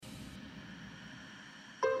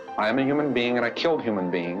I am a human being and I killed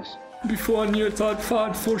human beings. Before I knew it, I'd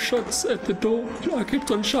fired 4 shots at the door. I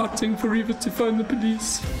kept on shouting for Eva to phone the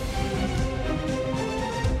police.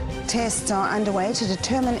 Tests are underway to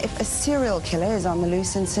determine if a serial killer is on the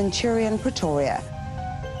loose in Centurion, Pretoria.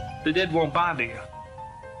 The dead won't bother you.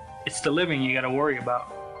 It's the living you got to worry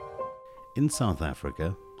about. In South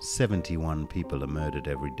Africa, 71 people are murdered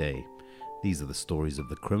every day. These are the stories of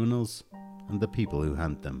the criminals and the people who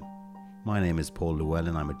hunt them. My name is Paul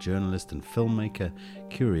Llewellyn. I'm a journalist and filmmaker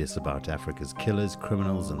curious about Africa's killers,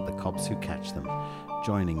 criminals and the cops who catch them.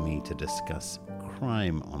 Joining me to discuss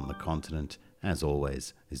crime on the continent, as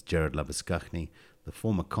always, is Gerard Labuschagne, the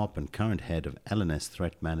former cop and current head of L&S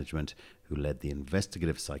Threat Management, who led the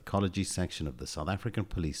investigative psychology section of the South African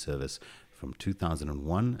Police Service from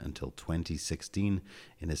 2001 until 2016.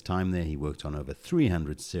 In his time there, he worked on over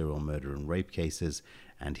 300 serial murder and rape cases,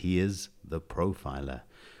 and he is the profiler.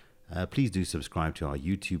 Please do subscribe to our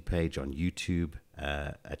YouTube page on YouTube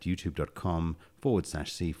at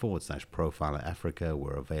youtube.com/c/Profiler Africa.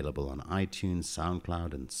 We're available on iTunes,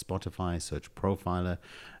 SoundCloud, and Spotify. Search Profiler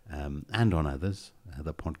and on other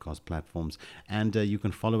podcast platforms. And you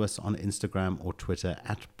can follow us on Instagram or Twitter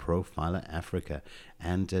at Profiler Africa.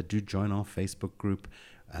 And do join our Facebook group.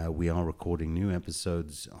 We are recording new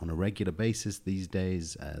episodes on a regular basis these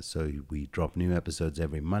days, so we drop new episodes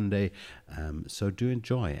every Monday. So do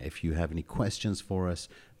enjoy. If you have any questions for us,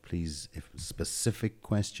 please, if specific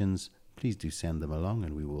questions, please do send them along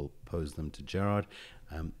and we will pose them to Gerard.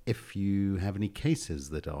 If you have any cases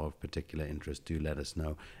that are of particular interest, do let us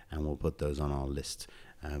know and we'll put those on our list.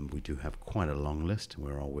 We do have quite a long list.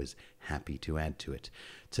 We're always happy to add to it.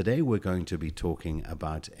 Today we're going to be talking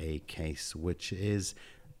about a case which is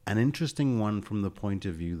an interesting one from the point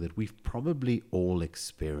of view that we've probably all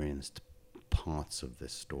experienced parts of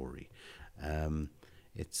this story.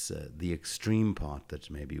 It's the extreme part that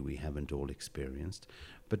maybe we haven't all experienced.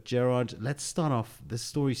 But Gerard, let's start off. This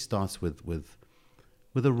story starts with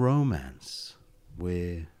a romance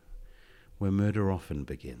where murder often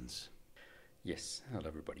begins. Yes, hello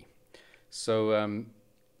everybody. So,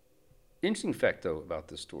 interesting fact though about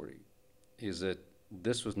this story is that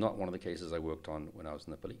this was not one of the cases I worked on when I was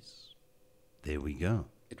in the police. There we go.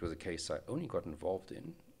 It was a case I only got involved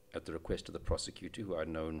in at the request of the prosecutor, who I'd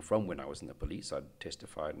known from when I was in the police. I'd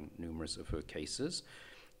testified in numerous of her cases,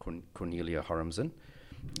 Cornelia Horamson.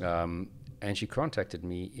 And she contacted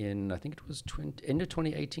me in, I think it was end of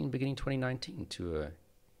 2018, beginning 2019, to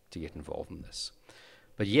get involved in this.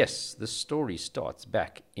 But yes, this story starts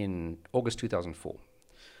back in August 2004.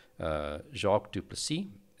 Jacques du Plessis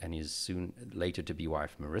and his soon later to be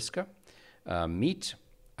wife Mariska meet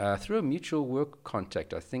through a mutual work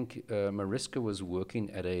contact. I think Mariska was working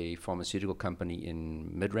at a pharmaceutical company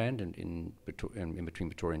in Midrand and in between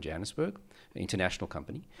Pretoria and Johannesburg, an international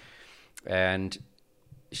company, and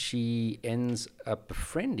she ends up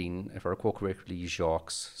befriending, if I recall correctly, Jacques'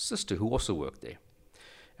 sister, who also worked there.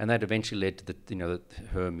 And that eventually led to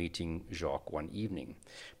her meeting Jacques one evening.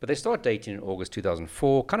 But they start dating in August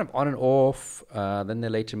 2004, kind of on and off. Then they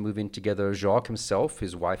later move in together. Jacques himself,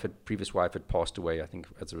 his previous wife had passed away, I think,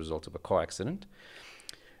 as a result of a car accident.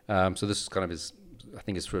 So this is kind of his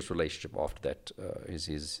first relationship. After that,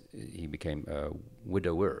 he became a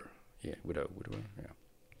widower. Yeah, widower. Yeah.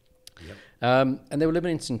 Yep. And they were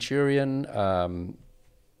living in Centurion.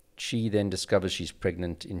 She then discovers she's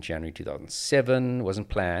pregnant in January 2007. Wasn't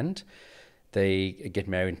planned. They get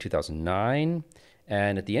married in 2009.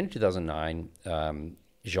 And at the end of 2009,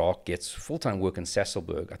 Jacques gets full-time work in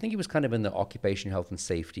Sasolburg. I think he was kind of in the occupational health and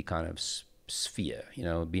safety kind of sphere,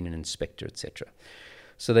 being an inspector, etc.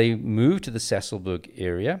 So they moved to the Sasolburg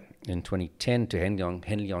area in 2010 to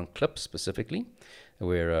Henley Klip specifically,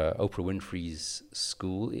 where Oprah Winfrey's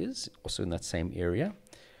school is, also in that same area.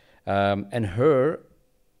 And her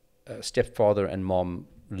stepfather and mom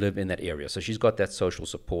live in that area. So she's got that social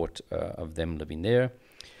support of them living there.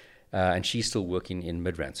 And she's still working in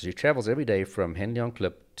Midrand. So she travels every day from Henley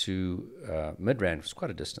Klip to Midrand, which is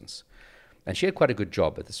quite a distance. And she had quite a good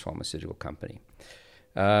job at this pharmaceutical company.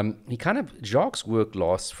 Jacques' work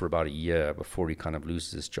lasts for about a year before he kind of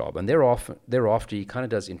loses his job. And thereafter he kind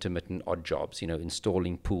of does intermittent odd jobs,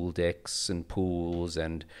 installing pool decks and pools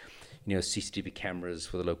and, CCTV cameras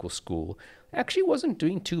for the local school. Actually wasn't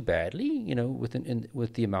doing too badly,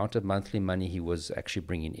 with the amount of monthly money he was actually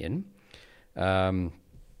bringing in. And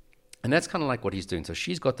that's kind of like what he's doing. So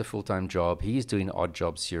she's got the full-time job. He's doing odd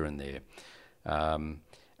jobs here and there.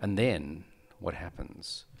 And then what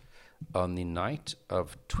happens? On the night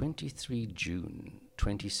of 23 June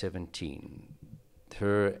 2017,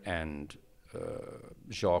 her and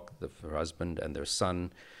Jacques, her husband, and their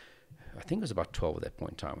son I think it was about 12 at that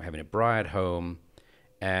point in time. We're having a braai at home,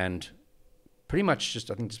 and pretty much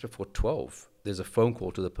I think just before 12, there's a phone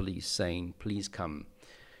call to the police saying, please come.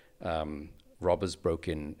 Robbers broke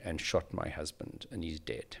in and shot my husband, and he's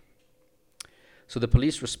dead. So the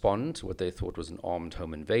police respond to what they thought was an armed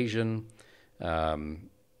home invasion,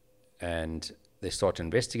 and they start to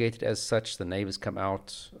investigate it as such. The neighbors come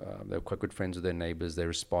out. They're quite good friends with their neighbors. They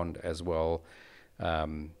respond as well.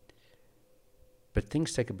 But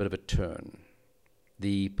things take a bit of a turn.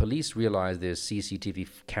 The police realize there's CCTV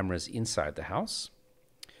cameras inside the house,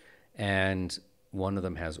 and one of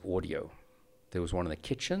them has audio. There was one in the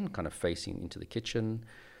kitchen, kind of facing into the kitchen.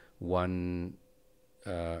 One,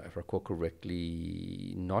 if I recall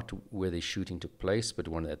correctly, not where the shooting took place, but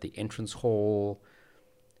one at the entrance hall.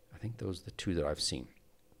 I think those are the two that I've seen.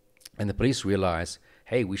 And the police realize,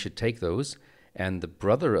 hey, we should take those. And the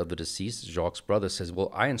brother of the deceased, Jacques' brother, says, well,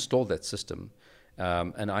 I installed that system,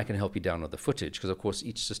 and I can help you download the footage. Because, of course,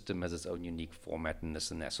 each system has its own unique format and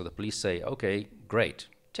this and that. So the police say, okay, great.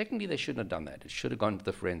 Technically, they shouldn't have done that. It should have gone to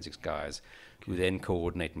the forensics guys who then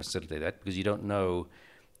coordinate and facilitate that, because you don't know,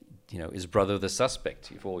 is brother the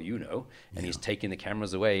suspect, for all you know, and he's taking the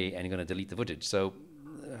cameras away and you're going to delete the footage. So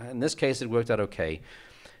in this case, it worked out okay.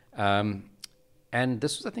 And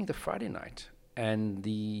this was, I think, the Friday night. And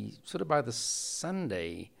by the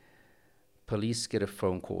Sunday, police get a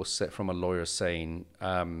phone call from a lawyer saying,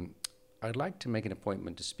 I'd like to make an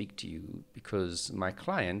appointment to speak to you because my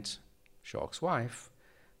client, Jacques' wife,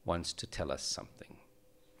 wants to tell us something.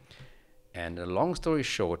 And a long story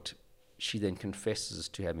short, she then confesses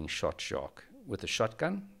to having shot Jacques with a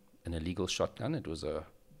shotgun, an illegal shotgun. It was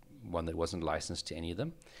one that wasn't licensed to any of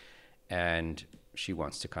them. And she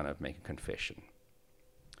wants to kind of make a confession.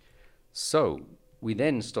 So we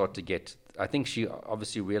then start to get, I think she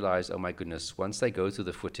obviously realized, oh my goodness, once they go through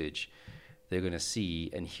the footage, they're going to see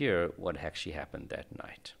and hear what actually happened that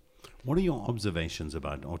night. What are your observations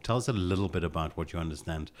about, or tell us a little bit about what you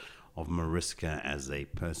understand of Mariska as a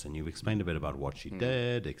person? You've explained a bit about what she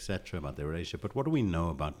did, etc., about their relationship, but what do we know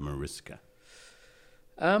about Mariska?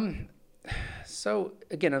 So,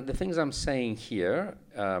 again, the things I'm saying here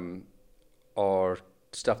are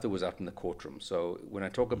stuff that was out in the courtroom. So when I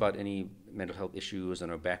talk about any mental health issues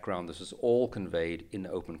and her background, this is all conveyed in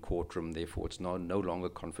the open courtroom, therefore it's no longer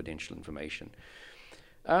confidential information.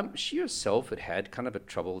 She herself had kind of a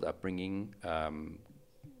troubled upbringing.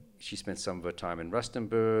 She spent some of her time in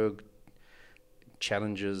Rustenburg,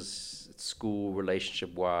 challenges at school,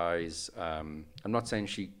 relationship-wise. I'm not saying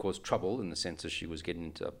she caused trouble in the sense that she was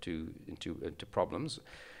getting into problems,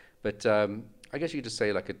 but I guess you could just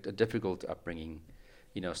say like a difficult upbringing.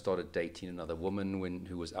 Started dating another woman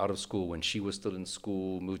who was out of school when she was still in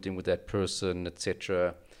school, moved in with that person,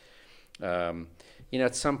 etc.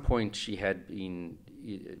 At some point she had been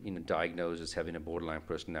diagnosed as having a borderline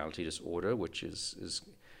personality disorder, which is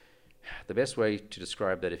the best way to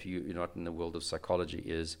describe that if you're not in the world of psychology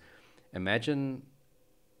is imagine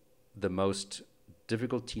the most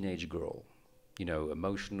difficult teenage girl,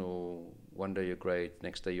 emotional, one day you're great,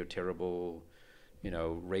 next day you're terrible,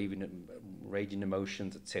 raging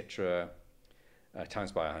emotions, etc.,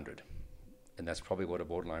 times by 100. And that's probably what a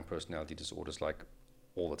borderline personality disorder is like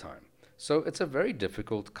all the time. So it's a very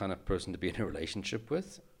difficult kind of person to be in a relationship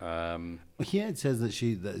with. Here it says that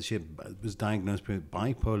she was diagnosed with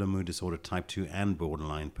bipolar mood disorder type 2 and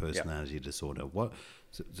borderline personality disorder.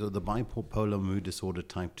 So the bipolar mood disorder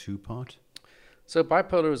type 2 part? So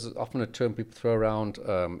bipolar is often a term people throw around.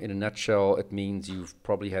 In a nutshell, it means you've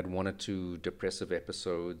probably had one or two depressive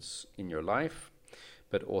episodes in your life,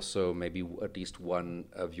 but also maybe at least one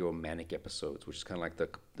of your manic episodes, which is kind of like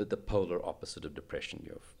the polar opposite of depression.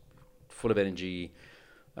 You're full of energy,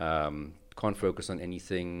 can't focus on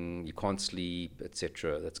anything, you can't sleep,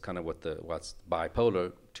 etc. That's kind of what's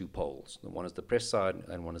bipolar, two poles. One is the depressed side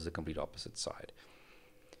and one is the complete opposite side.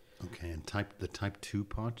 Okay, and the type 2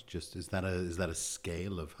 part, just is that a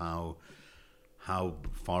scale of how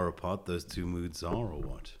far apart those two moods are, or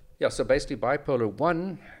what? Yeah, so basically bipolar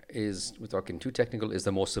 1 is, without getting too technical, is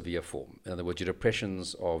the more severe form. In other words, your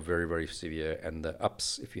depressions are very, very severe, and the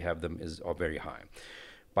ups, if you have them, are very high.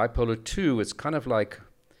 Bipolar 2 is kind of like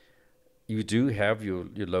you do have your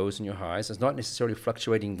lows and your highs. It's not necessarily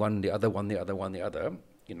fluctuating one, the other.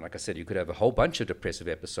 Like I said, you could have a whole bunch of depressive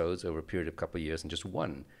episodes over a period of a couple of years and just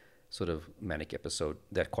one sort of manic episode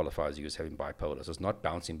that qualifies you as having bipolar. So it's not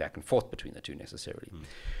bouncing back and forth between the two necessarily.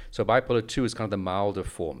 So bipolar 2 is kind of the milder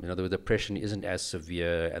form. In other words, depression isn't as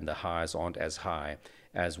severe and the highs aren't as high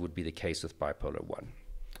as would be the case with bipolar 1.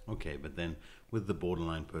 Okay, but then with the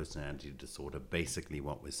borderline personality disorder, basically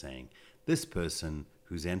what we're saying, this person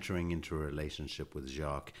who's entering into a relationship with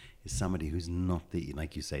Jacques is somebody who's not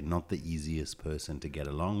like you say, not the easiest person to get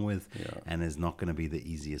along with, and is not going to be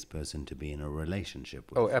the easiest person to be in a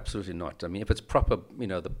relationship with. Oh, absolutely not. I mean, if it's proper,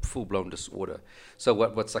 the full-blown disorder. So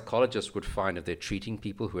what psychologists would find if they're treating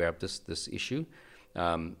people who have this issue,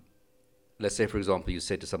 let's say, for example, you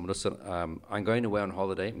said to someone, listen, I'm going away on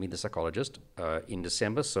holiday, meet the psychologist, in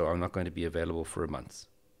December, so I'm not going to be available for a month.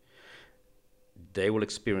 They will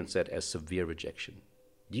experience that as severe rejection.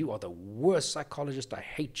 You are the worst psychologist, I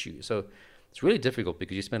hate you. So it's really difficult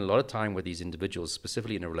because you spend a lot of time with these individuals,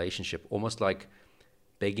 specifically in a relationship, almost like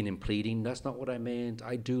begging and pleading, that's not what I meant,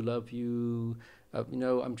 I do love you,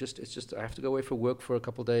 it's just, I have to go away for work for a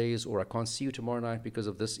couple of days, or I can't see you tomorrow night because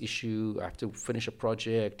of this issue, I have to finish a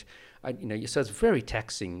project. So it's very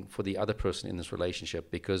taxing for the other person in this relationship,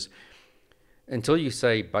 because until you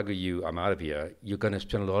say, bugger you, I'm out of here, you're going to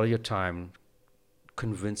spend a lot of your time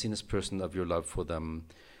convincing this person of your love for them.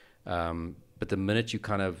 But the minute you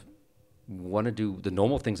kind of want to do the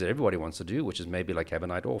normal things that everybody wants to do, which is maybe like have a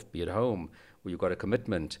night off, be at home, or you've got a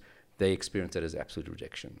commitment, they experience that as absolute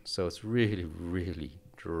rejection. So it's really, really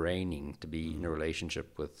draining to be in a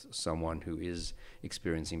relationship with someone who is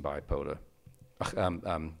experiencing borderline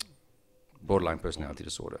personality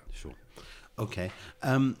disorder. Sure. Okay.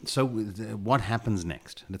 So what happens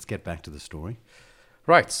next? Let's get back to the story.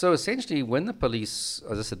 Right. So essentially, when the police,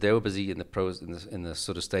 as I said, they were busy in the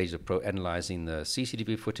sort of stage of analyzing the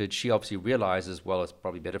CCTV footage, she obviously realizes, well, it's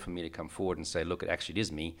probably better for me to come forward and say, look, it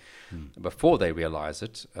is me, before they realize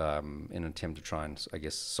it, in an attempt to try and, I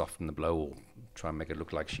guess, soften the blow, or try and make it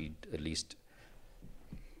look like she at least,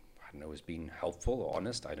 I don't know, was being helpful or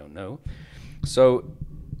honest. I don't know. So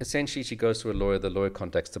essentially, she goes to a lawyer. The lawyer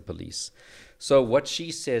contacts the police. So what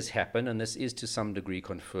she says happened, and this is to some degree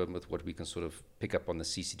confirmed with what we can sort of pick up on the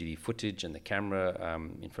CCTV footage and the camera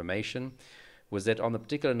information, was that on the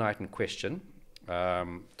particular night in question,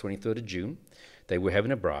 23rd of June, they were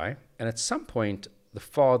having a braai, and at some point, the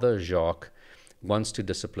father, Jacques, wants to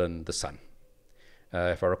discipline the son.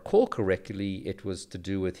 If I recall correctly, it was to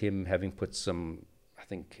do with him having put some, I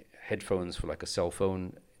think, headphones for like a cell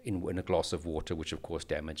phone in a glass of water, which of course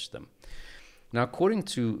damaged them. Now, according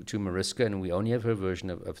to Mariska, and we only have her version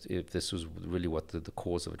of if this was really what the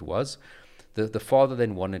cause of it was, the father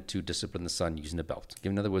then wanted to discipline the son using a belt.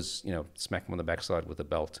 In other words, smack him on the backside with a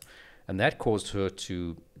belt. And that caused her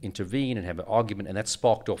to intervene and have an argument, and that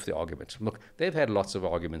sparked off the argument. Look, they've had lots of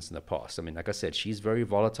arguments in the past. I mean, like I said, she's very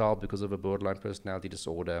volatile because of a borderline personality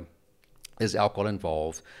disorder. There's alcohol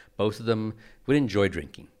involved. Both of them would enjoy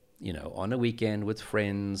drinking, on a weekend with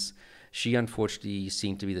friends. She unfortunately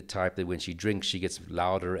seemed to be the type that when she drinks, she gets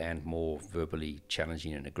louder and more verbally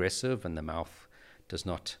challenging and aggressive, and the mouth does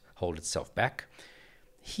not hold itself back.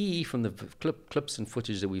 He, from the clips and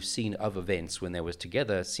footage that we've seen of events when they were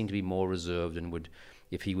together, seemed to be more reserved and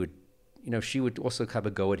she would also have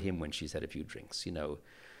a go at him when she's had a few drinks.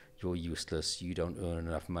 You're useless, you don't earn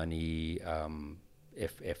enough money,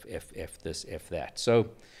 F this, F that. So,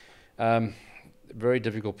 very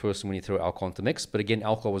difficult person when you throw alcohol into the mix. But again,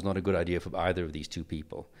 alcohol was not a good idea for either of these two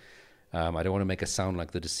people. I don't want to make it sound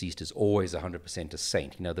like the deceased is always 100% a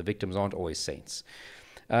saint. The victims aren't always saints.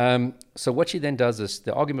 So what she then does is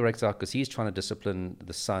the argument breaks out because he's trying to discipline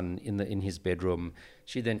the son in his bedroom.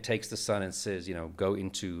 She then takes the son and says, go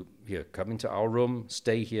into here, come into our room,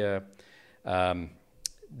 stay here. Then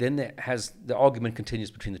the argument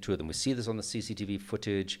continues between the two of them. We see this on the CCTV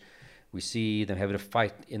footage. We see them having a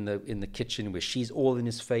fight in the kitchen where she's all in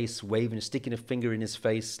his face, waving, sticking a finger in his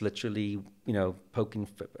face, literally, poking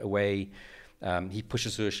away. He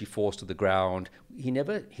pushes her, she falls to the ground. He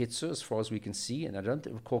never hits her as far as we can see, and I don't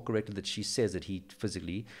recall correctly that she says that he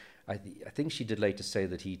physically, I think she did later say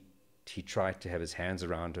that he tried to have his hands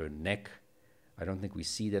around her neck. I don't think we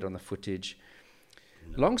see that on the footage.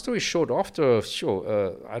 No. Long story short, after,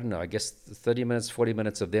 I don't know, I guess 30 minutes, 40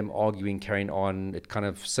 minutes of them arguing, carrying on, it kind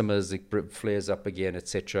of simmers, it flares up again,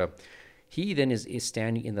 etc. He then is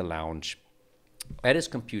standing in the lounge at his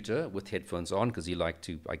computer with headphones on because he liked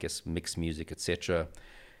to, I guess, mix music, etc.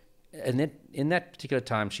 And then in that particular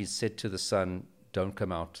time, she said to the son, don't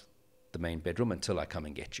come out the main bedroom until I come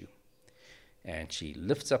and get you. And she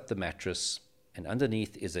lifts up the mattress, and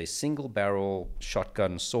underneath is a single barrel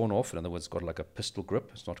shotgun sawn off. In other words, got like a pistol grip.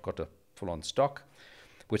 It's not got a full-on stock,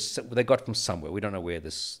 which they got from somewhere. We don't know where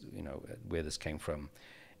this came from.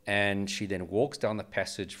 And she then walks down the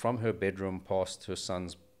passage from her bedroom past her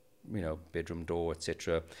son's bedroom door,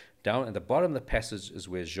 etc. Down at the bottom of the passage is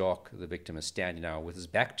where Jacques, the victim, is standing now with his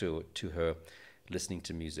back to her, listening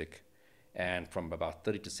to music. And from about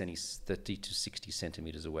 30 to 60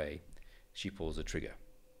 centimeters away, she pulls the trigger.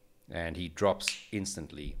 and he drops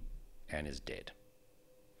instantly and is dead.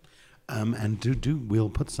 And we'll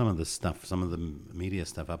put some of the stuff, some of the media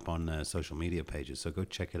stuff up on social media pages. So go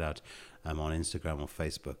check it out on Instagram or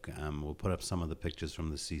Facebook. We'll put up some of the pictures from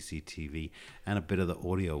the CCTV and a bit of the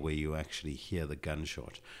audio where you actually hear the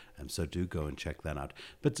gunshot. So do go and check that out.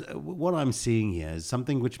 But what I'm seeing here is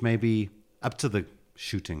something which may be up to the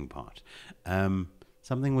shooting part.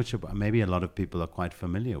 Something which maybe a lot of people are quite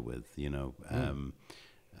familiar with,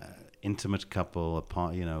 intimate couple,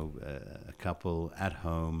 a couple at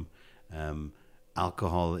home.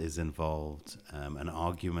 Alcohol is involved, an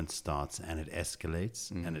argument starts and it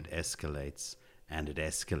escalates and it escalates and it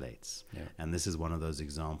escalates. Yeah. And this is one of those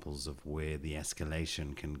examples of where the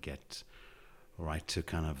escalation can get right to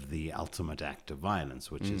kind of the ultimate act of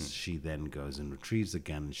violence, which is she then goes and retrieves the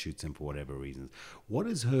gun and shoots him for whatever reasons. What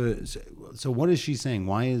is her, so what is she saying?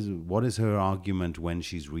 What is her argument when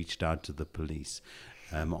she's reached out to the police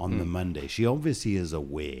on the Monday? She obviously is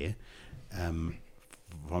aware,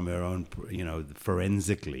 from her own,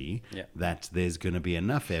 forensically, that there's going to be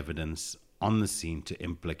enough evidence on the scene to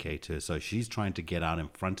implicate her. So she's trying to get out in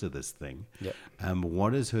front of this thing. Yep.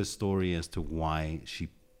 What is her story as to why she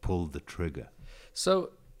pulled the trigger? So,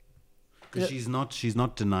 because she's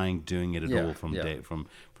not denying doing it at all from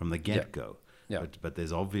the get-go. Yeah. But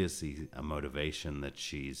there's obviously a motivation that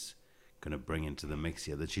she's going to bring into the mix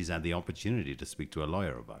here, that she's had the opportunity to speak to a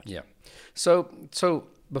lawyer about. Yeah. So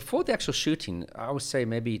before the actual shooting, I would say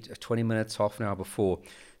maybe 20 minutes, half an hour before,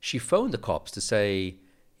 she phoned the cops to say,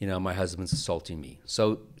 my husband's assaulting me.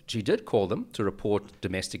 So she did call them to report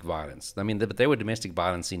domestic violence. I mean, but they were domestic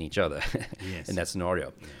violence in each other in that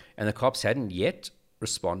scenario. Yeah. And the cops hadn't yet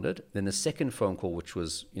responded. Then the second phone call, which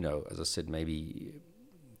was, as I said, maybe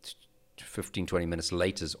 15, 20 minutes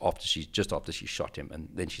later, after she shot him, and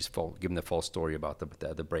then she's given the false story about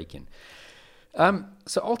the break-in.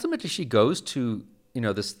 So ultimately, she goes to,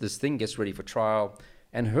 this thing gets ready for trial,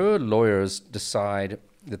 and her lawyers decide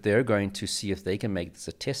that they're going to see if they can make this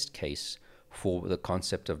a test case for the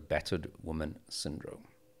concept of battered woman syndrome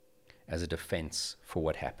as a defense for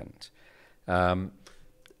what happened.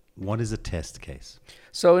 What is a test case?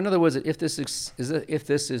 So, in other words, if this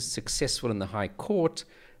is successful in the High Court,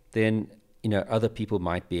 then other people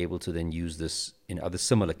might be able to then use this in other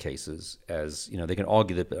similar cases. As they can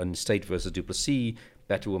argue that in State versus du Plessis,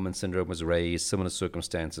 battered woman syndrome was raised, similar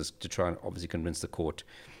circumstances, to try and obviously convince the court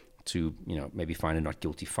to maybe find a not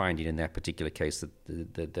guilty finding in that particular case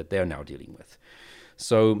that they're now dealing with.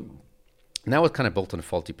 So now it's kind of built on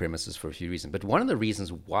faulty premises for a few reasons. But one of the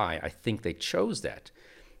reasons why I think they chose that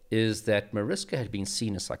is that Mariska had been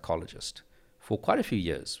seen as a psychologist for quite a few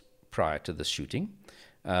years prior to the shooting.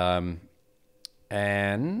 And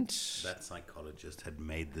that psychologist had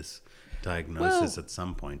made this diagnosis at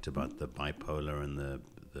some point about the bipolar and the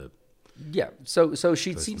So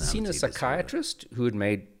she'd seen a psychiatrist who had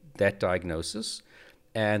made that diagnosis,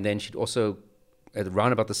 and then she'd also,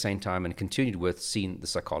 around about the same time, and continued with, seen the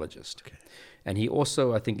psychologist. Okay. And he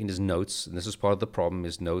also, I think, in his notes, and this is part of the problem,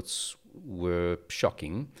 his notes were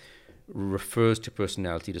shocking, refers to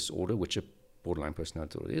personality disorder, which a borderline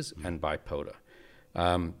personality disorder is, and bipolar.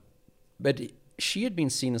 But she had been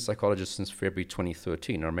seen as a psychologist since February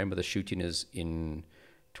 2013. I remember the shooting is in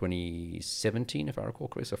 2017, if I recall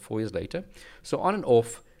correctly, so 4 years later. So on and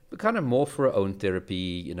off, but kind of more for her own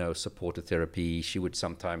therapy, supportive therapy. She would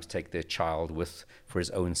sometimes take their child for his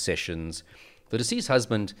own sessions. The deceased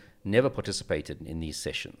husband never participated in these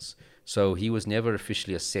sessions, so he was never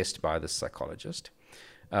officially assessed by the psychologist.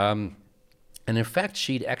 And in fact,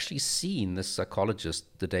 she'd actually seen this psychologist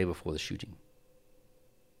the day before the shooting.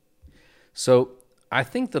 So I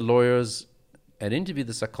think the lawyers had interviewed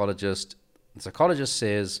the psychologist. The psychologist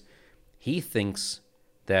says he thinks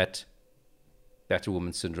that battered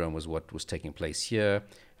woman syndrome was what was taking place here,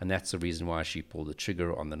 and that's the reason why she pulled the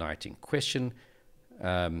trigger on the night in question.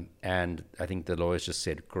 And I think the lawyers just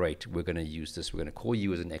said, great, we're going to use this. We're going to call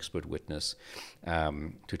you as an expert witness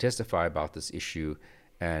to testify about this issue,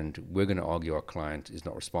 and we're going to argue our client is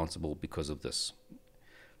not responsible because of this.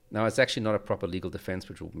 Now, it's actually not a proper legal defense,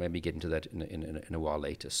 which we'll maybe get into that in a while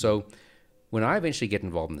later. So when I eventually get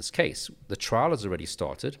involved in this case, the trial has already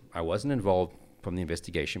started. I wasn't involved from the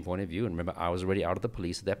investigation point of view. And remember, I was already out of the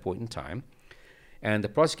police at that point in time. And the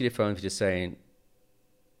prosecutor phoned me just saying,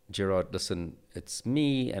 Gerard, listen, it's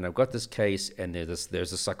me, and I've got this case, and there's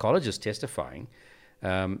a psychologist testifying,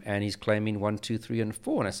 and he's claiming 1, 2, 3, and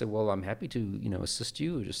 4. And I said, well, I'm happy to, assist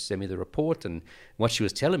you. Just send me the report. And what she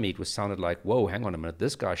was telling me, it sounded like, whoa, hang on a minute,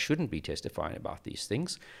 this guy shouldn't be testifying about these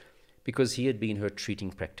things, because he had been her treating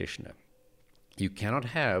practitioner. You cannot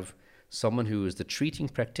have someone who is the treating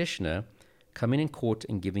practitioner coming in court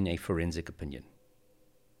and giving a forensic opinion.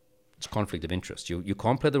 It's conflict of interest. You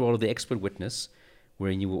can't play the role of the expert witness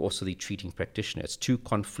wherein you were also the treating practitioner. It's two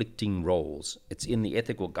conflicting roles. It's in the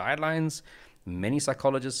ethical guidelines. Many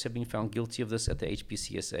psychologists have been found guilty of this at the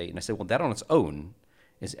HPCSA. And I said, well, that on its own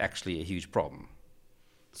is actually a huge problem.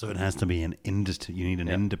 So it has to be you need an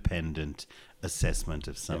independent assessment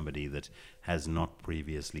of somebody that has not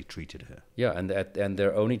previously treated her. Yeah, and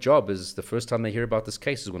their only job is the first time they hear about this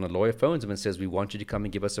case is when a lawyer phones them and says, we want you to come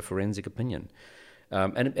and give us a forensic opinion.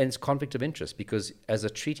 And it's conflict of interest because as a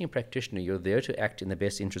treating practitioner, you're there to act in the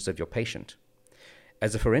best interest of your patient.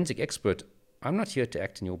 As a forensic expert, I'm not here to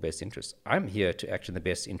act in your best interest. I'm here to act in the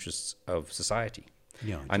best interests of society.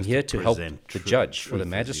 Yeah, I'm here to help the judge or the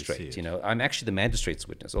magistrate. I'm actually the magistrate's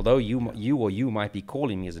witness. Although you might be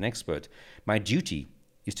calling me as an expert, my duty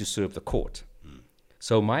is to serve the court.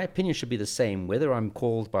 So my opinion should be the same whether I'm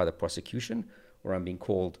called by the prosecution or I'm being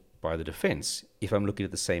called by the defense if I'm looking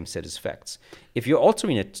at the same set of facts. If you're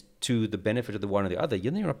altering it to the benefit of the one or the other,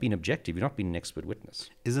 you're not being objective. You're not being an expert witness.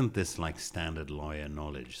 Isn't this like standard lawyer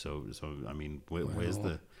knowledge? So I mean,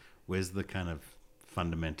 where's the kind of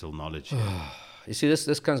fundamental knowledge here? You see,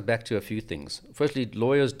 this comes back to a few things. Firstly,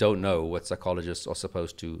 lawyers don't know what psychologists are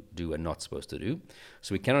supposed to do and not supposed to do.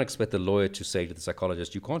 So we cannot expect the lawyer to say to the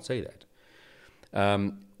psychologist, you can't say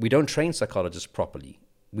that. We don't train psychologists properly.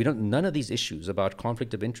 None of these issues about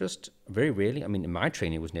conflict of interest, very rarely, I mean, in my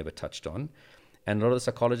training, it was never touched on. And a lot of the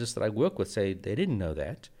psychologists that I work with say they didn't know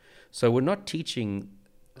that. So we're not teaching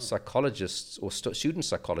psychologists or student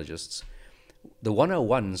psychologists the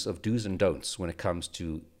 101s of do's and don'ts when it comes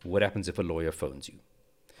to what happens if a lawyer phones you.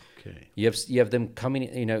 Okay. You have them coming,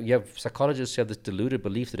 you have psychologists who have this deluded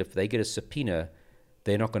belief that if they get a subpoena,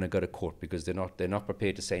 they're not going to go to court because they're not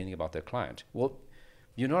prepared to say anything about their client. Well,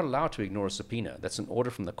 you're not allowed to ignore a subpoena. That's an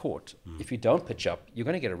order from the court. If you don't pitch up, you're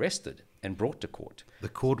going to get arrested and brought to court. The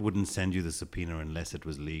court wouldn't send you the subpoena unless it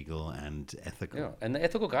was legal and ethical. Yeah, and the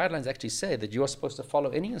ethical guidelines actually say that you are supposed to follow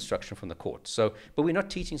any instruction from the court. So, but we're not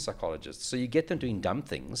teaching psychologists. So you get them doing dumb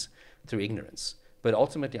things through ignorance. But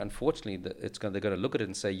ultimately, unfortunately, they're going to look at it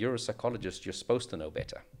and say, you're a psychologist, you're supposed to know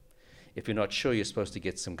better. If you're not sure, you're supposed to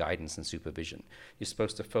get some guidance and supervision. You're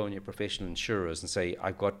supposed to phone your professional insurers and say,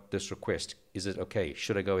 I've got this request. Is it okay?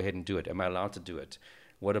 Should I go ahead and do it? Am I allowed to do it?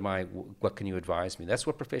 What can you advise me? That's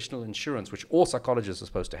what professional insurance, which all psychologists are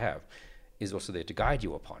supposed to have, is also there to guide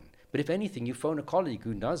you upon. But if anything, you phone a colleague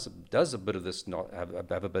who does a bit of this, have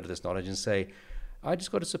a bit of this knowledge and say, I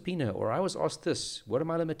just got a subpoena, or I was asked this. What are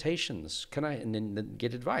my limitations? Can I, and then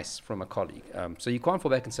get advice from a colleague. So you can't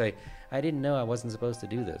fall back and say, I didn't know I wasn't supposed to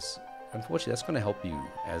do this. Unfortunately, that's going to help you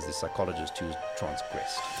as the psychologist who's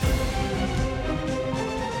transgressed.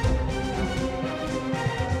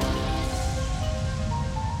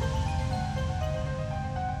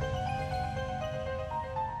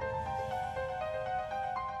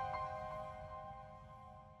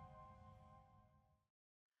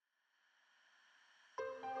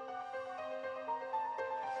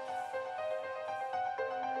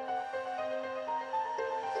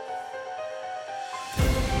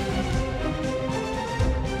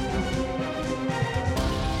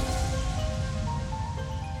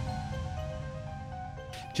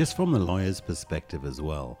 Just from the lawyer's perspective as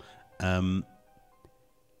well,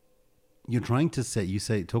 you're trying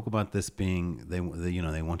to talk about this being, they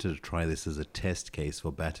wanted to try this as a test case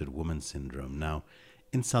for battered woman syndrome. Now,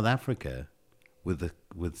 in South Africa, with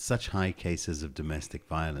such high cases of domestic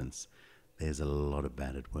violence, there's a lot of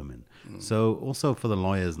battered women. So also for the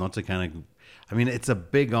lawyers not to kind of, I mean, it's a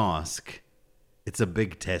big ask. It's a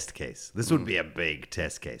big test case. This would be a big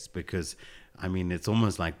test case because, I mean, it's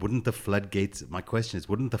almost like, wouldn't the floodgates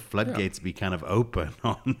be kind of open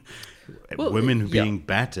on women being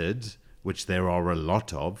battered, which there are a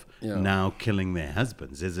lot of, now killing their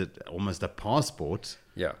husbands? Is it almost a passport?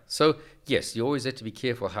 Yeah. So, yes, you always have to be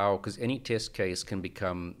careful because any test case can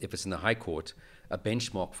become, if it's in the High Court, a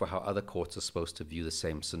benchmark for how other courts are supposed to view the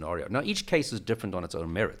same scenario. Now, each case is different on its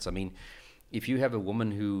own merits. I mean, if you have a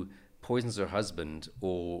woman who poisons her husband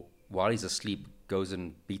or while he's asleep goes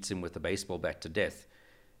and beats him with a baseball bat to death,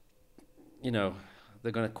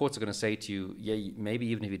 courts are going to say to you, yeah, maybe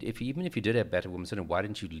even if you did have battered woman syndrome, why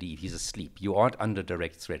didn't you leave? He's asleep. You aren't under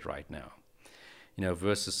direct threat right now.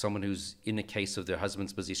 Versus someone who's in a case of their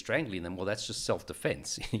husband's busy strangling them, well, that's just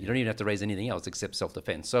self-defense. You don't even have to raise anything else except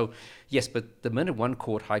self-defense. So, yes, but the minute one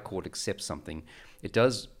court, High Court, accepts something, it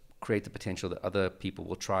does create the potential that other people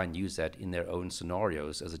will try and use that in their own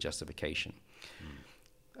scenarios as a justification.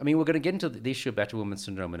 I mean, we're going to get into the issue of battered woman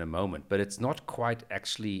syndrome in a moment, but it's not quite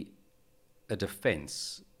actually a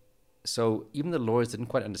defense. So even the lawyers didn't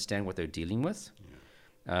quite understand what they're dealing with.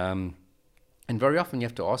 And very often you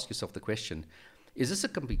have to ask yourself the question, is this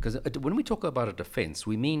because when we talk about a defense,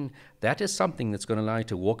 we mean that is something that's going to allow you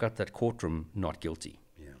to walk out that courtroom not guilty.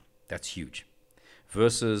 Yeah. That's huge.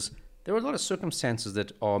 Versus there are a lot of circumstances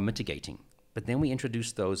that are mitigating, but then we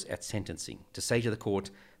introduce those at sentencing to say to the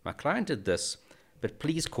court, my client did this, but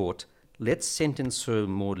please, court, let's sentence her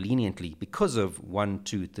more leniently because of 1,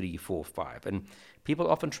 2, 3, 4, 5. And people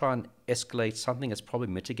often try and escalate something that's probably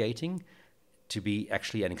mitigating to be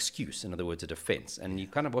actually an excuse, in other words, a defense. And you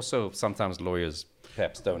kind of also, sometimes lawyers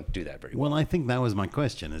perhaps don't do that very well. Well, I think that was my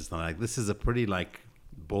question, is that like, this is a pretty like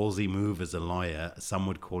ballsy move as a lawyer. Some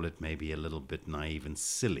would call it maybe a little bit naive and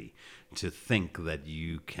silly to think that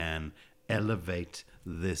you can elevate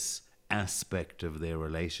this aspect of their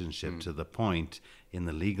relationship to the point in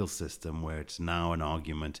the legal system where it's now an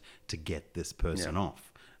argument to get this person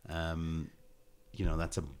off.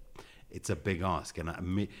 It's a big ask,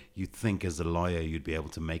 and you'd think as a lawyer you'd be able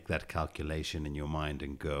to make that calculation in your mind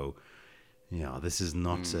and go, this is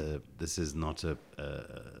not a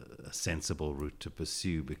sensible route to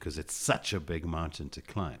pursue because it's such a big mountain to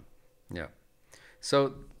climb. Yeah.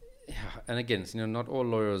 So, and again, not all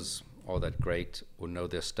lawyers are that great or know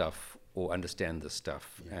their stuff or understand this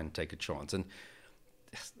stuff and take a chance. And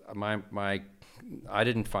I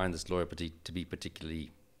didn't find this lawyer to be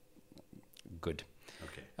particularly good.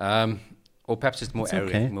 Okay. Or perhaps just more It's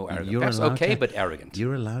arrogant. okay. More arrogant. You're Perhaps allowed okay, to- but arrogant.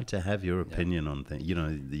 You're allowed to have your opinion on things.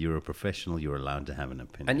 You're a professional. You're allowed to have an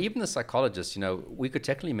opinion. And even the psychologist, we could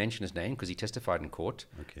technically mention his name because he testified in court.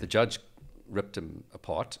 Okay. The judge ripped him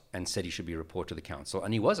apart and said he should be reported to the council,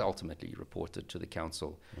 and he was ultimately reported to the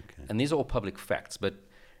council. Okay. And these are all public facts, but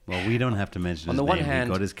Well, we don't have to mention On his the one name. hand-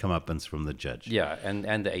 We got his comeuppance from the judge. yeah,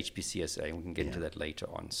 and the HPCSA, and we can get into Yeah. that later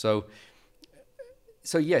on. So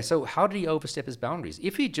how did he overstep his boundaries?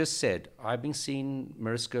 If he just said, I've been seeing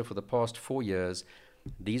Mariska for the past 4 years,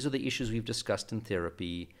 these are the issues we've discussed in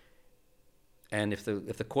therapy, and if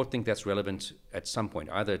the court think that's relevant at some point,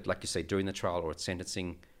 either, like you say, during the trial or at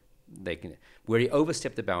sentencing, they can. Where he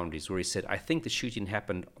overstepped the boundaries, where he said, I think the shooting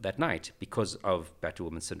happened that night because of battered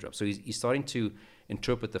woman syndrome. So he's starting to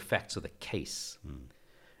interpret the facts of the case.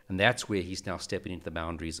 And that's where he's now stepping into the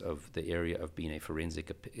boundaries of the area of being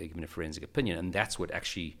giving a forensic opinion. And that's what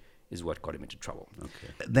actually is what got him into trouble.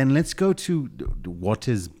 Okay. Then let's go to what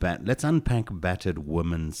is let's unpack battered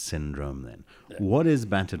woman syndrome then. Yeah. What is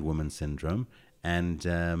battered woman syndrome? And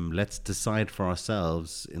let's decide for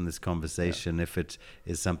ourselves in this conversation if it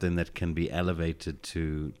is something that can be elevated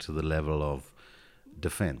to the level of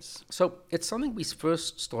defense. So it's something we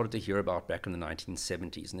first started to hear about back in the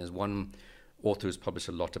 1970s. And there's one author who's published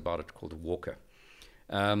a lot about it called Walker.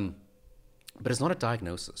 But it's not a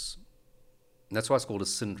diagnosis. And that's why it's called a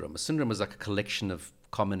syndrome. A syndrome is like a collection of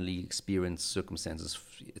commonly experienced circumstances,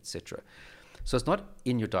 etc. So it's not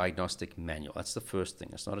in your diagnostic manual. That's the first thing.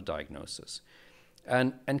 It's not a diagnosis.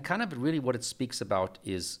 And kind of really what it speaks about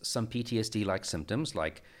is some PTSD-like symptoms,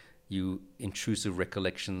 like intrusive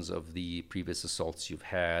recollections of the previous assaults you've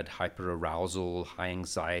had, hyperarousal, high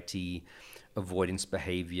anxiety, avoidance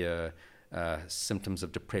behavior, symptoms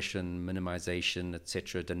of depression, minimization,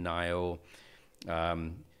 etc., denial.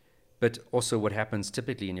 But also what happens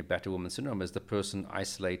typically in your battered woman syndrome is the person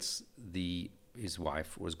isolates his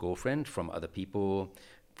wife or his girlfriend from other people,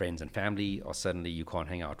 friends and family, or suddenly you can't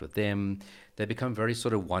hang out with them. They become very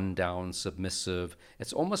sort of one down, submissive.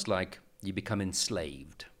 It's almost like you become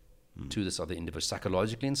enslaved to this other individual.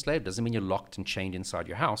 Psychologically enslaved doesn't mean you're locked and chained inside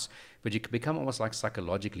your house, but you can become almost like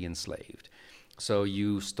psychologically enslaved. So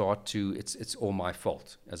you start to, it's all my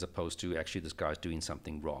fault, as opposed to actually this guy's doing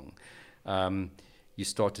something wrong. You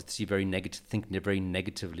start to think very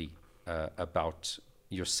negatively about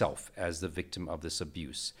yourself as the victim of this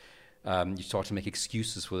abuse. You start to make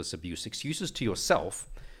excuses for this abuse, excuses to yourself,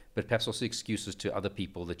 but perhaps also excuses to other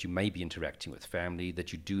people that you may be interacting with, family,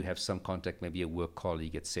 that you do have some contact, maybe a work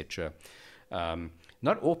colleague, etc.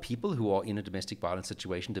 Not all people who are in a domestic violence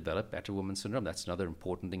situation develop battered woman syndrome. That's another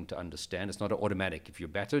important thing to understand. It's not automatic. If you're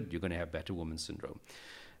battered, you're going to have battered woman syndrome.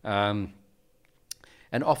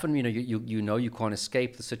 And often, you can't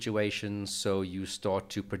escape the situation, so you start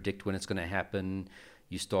to predict when it's going to happen.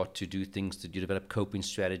 You start to do things, you develop coping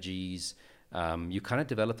strategies. You kind of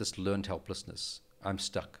develop this learned helplessness. I'm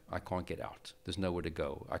stuck. I can't get out. There's nowhere to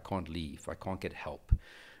go. I can't leave. I can't get help.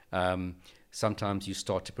 Sometimes you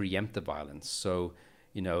start to preempt the violence. So,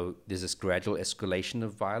 there's this gradual escalation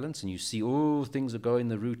of violence, and you see, things are going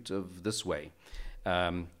the route of this way.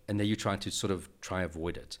 And then you're trying to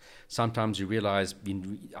avoid it. Sometimes you realize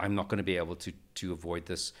I'm not going to be able to avoid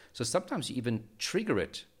this. So sometimes you even trigger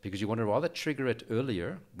it because you want to rather trigger it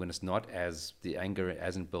earlier when it's not the anger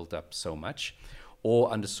hasn't built up so much,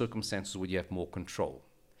 or under circumstances where you have more control.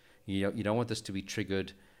 You don't want this to be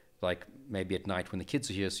triggered like maybe at night when the kids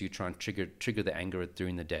are here, so you try and trigger the anger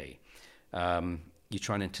during the day. You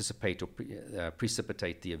try and anticipate or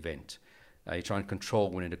precipitate the event. You try and control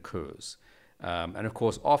when it occurs. And of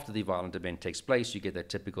course, after the violent event takes place, you get that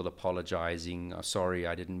typical apologizing, sorry,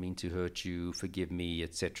 I didn't mean to hurt you, forgive me,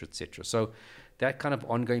 etc., etc. So that kind of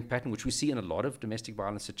ongoing pattern, which we see in a lot of domestic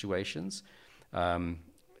violence situations.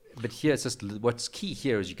 But here, it's just what's key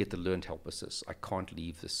here is you get the learned helplessness. I can't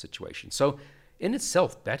leave this situation. So in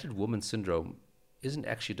itself, battered woman syndrome isn't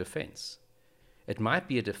actually a defense. It might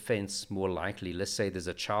be a defense more likely. Let's say there's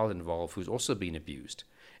a child involved who's also been abused,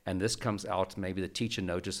 and this comes out, maybe the teacher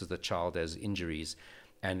notices the child has injuries,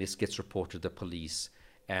 and this gets reported to the police,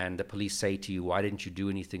 and the police say to you, why didn't you do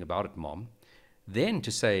anything about it, mom? Then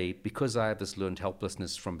to say, because I have this learned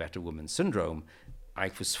helplessness from battered woman syndrome, I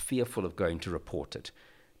was fearful of going to report it.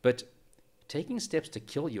 But taking steps to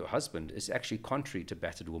kill your husband is actually contrary to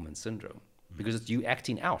battered woman syndrome, because it's you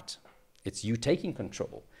acting out. It's you taking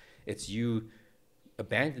control. It's you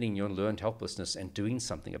abandoning your learned helplessness and doing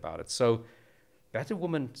something about it. So battered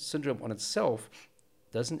woman syndrome on itself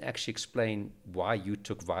doesn't actually explain why you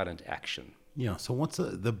took violent action. Yeah. So what's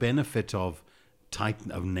the benefit of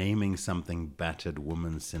naming something battered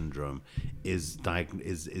woman syndrome is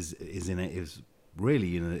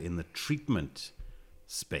really in the treatment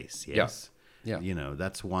space? Yes. Yeah. You know,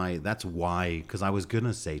 that's why. Because I was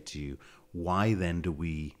gonna say to you, why then do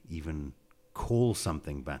we even call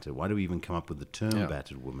something battered? Why do we even come up with the term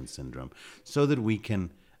battered woman syndrome? So that we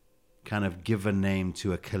can kind of give a name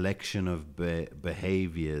to a collection of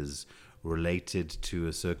behaviors related to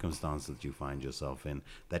a circumstance that you find yourself in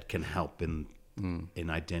that can help in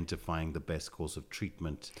identifying the best course of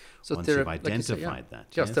treatment once you've identified that.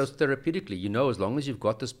 Yes, so therapeutically, as long as you've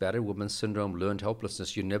got this battered woman syndrome, learned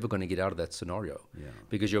helplessness, you're never going to get out of that scenario. Yeah.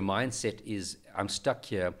 Because your mindset is, I'm stuck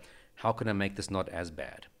here. How can I make this not as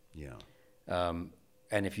bad? Yeah.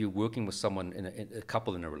 And if you're working with someone, in a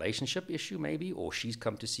couple in a relationship issue maybe, or she's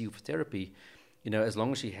come to see you for therapy, as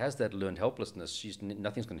long as she has that learned helplessness,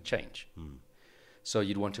 nothing's going to change. So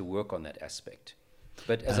you'd want to work on that aspect.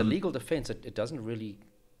 But as a legal defense, it doesn't really,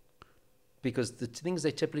 because the things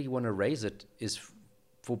they typically want to raise it is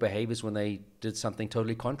for behaviors when they did something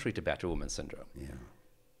totally contrary to battered woman syndrome. Yeah.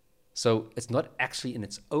 So it's not actually in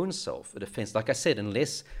its own self a defense. Like I said,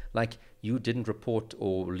 unless like you didn't report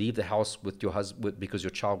or leave the house with your husband because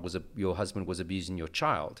your husband was abusing your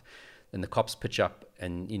child, and the cops pitch up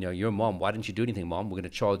and your mom, why didn't you do anything, mom? We're going to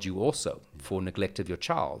charge you also for neglect of your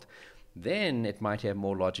child. Then it might have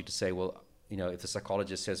more logic to say, well, if the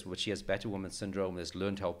psychologist says, well, she has battered woman syndrome, there's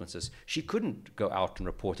learned helplessness, she couldn't go out and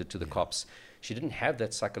report it to the cops. She didn't have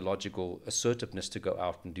that psychological assertiveness to go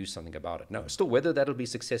out and do something about it. Now, still, whether that'll be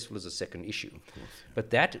successful is a second issue. Of course, But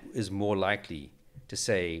that is more likely to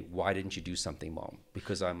say, why didn't you do something, mom?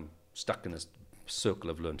 Because I'm stuck in this circle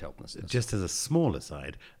of learned helplessness. Just as a small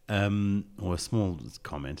aside, or a small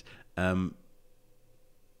comment,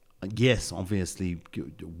 yes, obviously,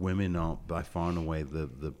 women are by far and away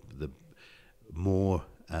the more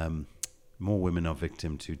women are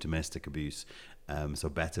victim to domestic abuse. So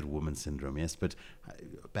battered woman syndrome, yes, but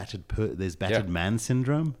there's battered man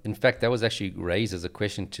syndrome. In fact, that was actually raised as a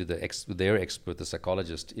question to their expert, the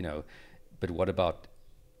psychologist. But what about,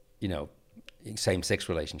 same-sex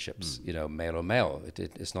relationships? Male or male.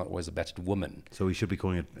 It's not always a battered woman. So we should be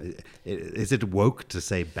calling it. Is it woke to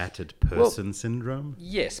say battered person syndrome?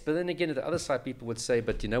 Yes, but then again, the other side, people would say,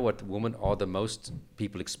 but you know what? Women are the most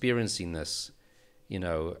people experiencing this. I don't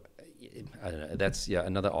know. That's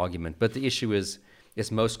another argument. But the issue is, it's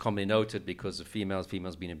most commonly noted because of females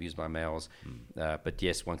being abused by males. But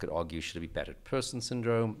yes, one could argue, should it be battered person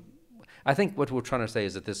syndrome? I think what we're trying to say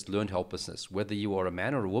is that this learned helplessness, whether you are a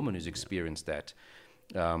man or a woman who's experienced that,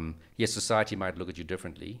 yes, society might look at you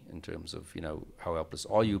differently in terms of how helpless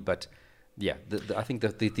are you. But yeah, I think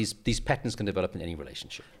that these patterns can develop in any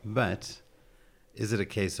relationship. But is it a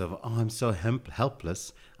case of, I'm so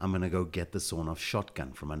helpless, I'm going to go get the sawn-off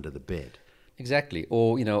shotgun from under the bed? Exactly.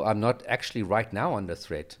 Or, I'm not actually right now under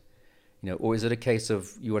threat. Or is it a case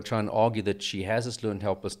of you are trying to argue that she has this learned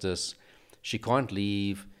helplessness, she can't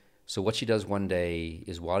leave, so what she does one day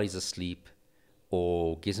is while he's asleep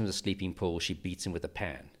or gives him the sleeping pill, she beats him with a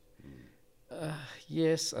pan.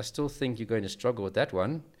 Yes, I still think you're going to struggle with that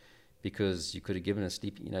one, because you could have given a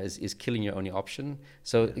sleep, is killing your only option.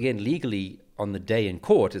 So again, legally on the day in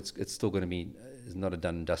court, it's still going to be, it's not a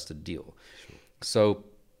done and dusted deal. Sure. So,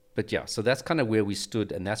 but yeah, so that's kind of where we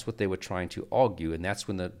stood, and that's what they were trying to argue, and that's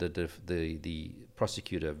when the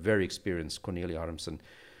prosecutor, very experienced, Cornelia Harmson,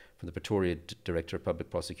 from the Pretoria Director of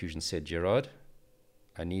Public Prosecution, said, Gerard,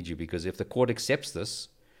 I need you, because if the court accepts this,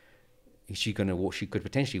 she could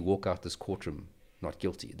potentially walk out this courtroom not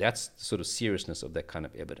guilty. That's the sort of seriousness of that kind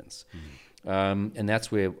of evidence. And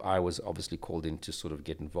that's where I was obviously called in to sort of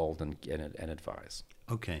get involved and advise.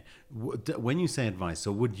 Okay. When you say advice,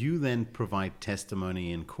 so would you then provide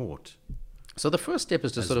testimony in court? So the first step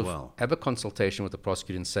is to sort of well? have a consultation with the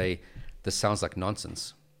prosecutor and say, this sounds like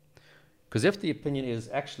nonsense. Because if the opinion is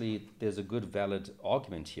actually there's a good, valid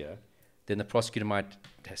argument here, then the prosecutor might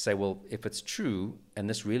say, well, if it's true, and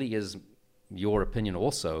this really is your opinion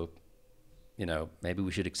also, maybe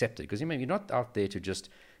we should accept it. Because you're not out there to just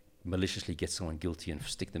maliciously get someone guilty and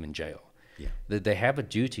stick them in jail. Yeah. They have a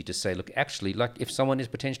duty to say, look, actually, like if someone is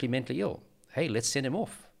potentially mentally ill, hey, let's send him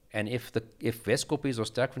off. And if Weskoppies or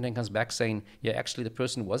Sterkfontein comes back saying, yeah, actually the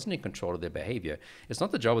person wasn't in control of their behavior, it's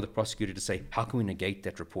not the job of the prosecutor to say, how can we negate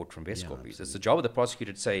that report from Weskoppies? It's the job of the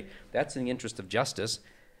prosecutor to say, that's in the interest of justice.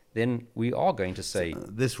 Then we are going to say...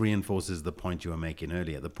 this reinforces the point you were making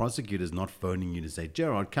earlier. The prosecutor is not phoning you to say,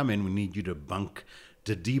 Gerard, come in, we need you to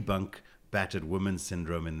debunk battered woman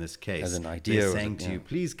syndrome in this case. As an idea. They're saying to you,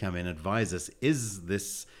 please come in, advise us. Is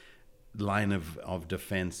this line of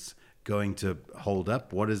defense going to hold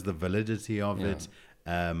up? What is the validity of it?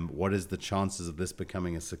 What is the chances of this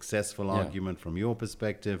becoming a successful argument from your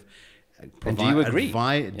perspective? And do you agree?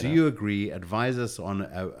 Do you agree? Advise us on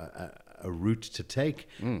a route to take,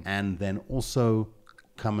 and then also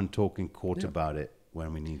come and talk in court about it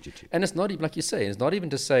when we need you to. And it's not even, like you say, it's not even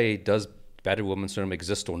to say, does battered woman syndrome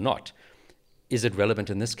exist or not? Is it relevant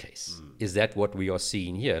in this case? Is that what we are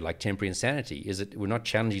seeing here, like temporary insanity? We're not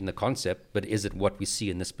challenging the concept, but is it what we see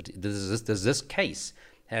in this? Does this case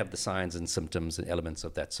have the signs and symptoms and elements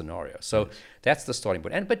of that scenario? So that's the starting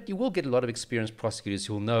point. But you will get a lot of experienced prosecutors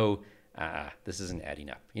who will know, this isn't adding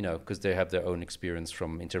up, because they have their own experience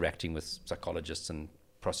from interacting with psychologists and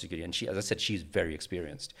prosecuting. And she, as I said, she's very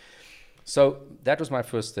experienced. So that was my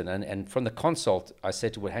first thing. And from the consult, I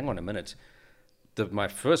said to her, hang on a minute. My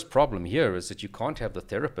first problem here is that you can't have the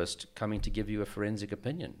therapist coming to give you a forensic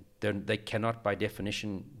opinion. They cannot, by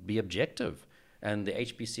definition, be objective. And the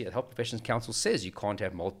HPC, the Health Professions Council, says you can't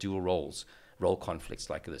have dual role conflicts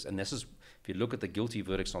like this. And this is, if you look at the guilty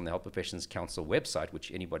verdicts on the Health Professions Council website,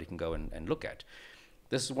 which anybody can go and look at,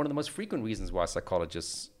 this is one of the most frequent reasons why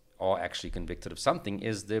psychologists are actually convicted of something,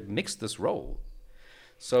 is they've mixed this role.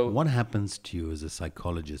 So what happens to you as a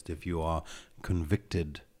psychologist if you are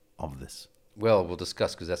convicted of this? Well, we'll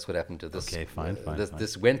discuss, because that's what happened to this. Okay, fine.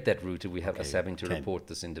 This went that route, and we have us having to report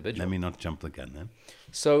this individual. Let me not jump the gun then.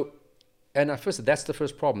 So, and I first said that's the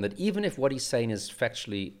first problem, that even if what he's saying is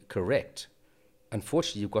factually correct,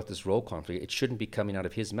 unfortunately, you've got this role conflict. It shouldn't be coming out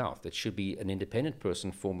of his mouth. It should be an independent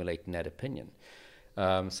person formulating that opinion.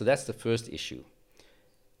 So that's the first issue.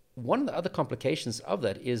 One of the other complications of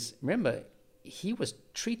that is, remember, he was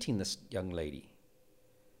treating this young lady.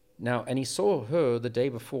 Now, and he saw her the day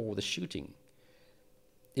before the shooting.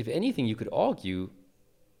 If anything, you could argue,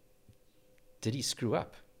 did he screw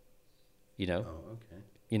up? Oh,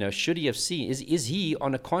 okay. Should he have seen, is he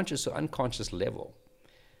on a conscious or unconscious level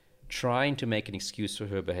trying to make an excuse for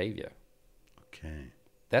her behavior? Okay.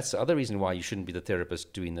 That's the other reason why you shouldn't be the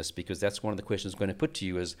therapist doing this, because that's one of the questions I'm going to put to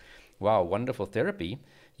you is, wow, wonderful therapy.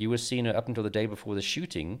 You were seeing her up until the day before the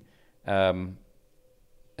shooting, and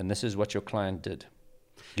this is what your client did.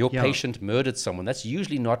 Your patient murdered someone. That's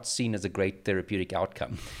usually not seen as a great therapeutic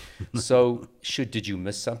outcome. So did you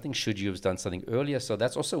miss something? Should you have done something earlier? So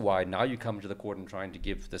that's also why now you come to the court and trying to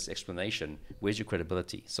give this explanation. Where's your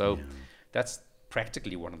credibility? So that's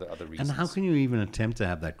practically one of the other reasons. And how can you even attempt to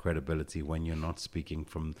have that credibility when you're not speaking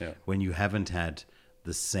when you haven't had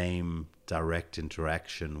the same direct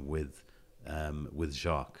interaction with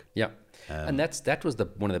Jacques? Yeah. And that was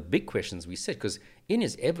one of the big questions we said, because in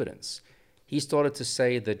his evidence, he started to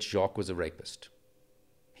say that Jacques was a rapist.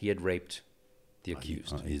 He had raped the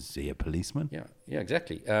accused. Is he a policeman? Yeah,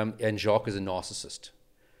 exactly. And Jacques is a narcissist.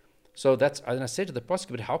 So and I said to the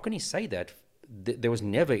prosecutor, how can he say that? There was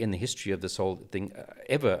never in the history of this whole thing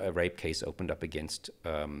ever a rape case opened up against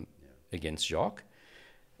Jacques.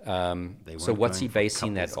 So what's he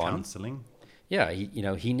basing that on? Counseling? Yeah,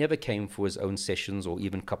 he never came for his own sessions or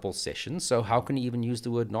even couple sessions. So how can he even use the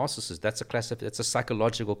word narcissist? That's a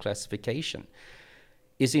psychological classification.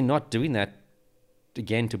 Is he not doing that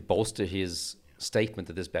again to bolster his statement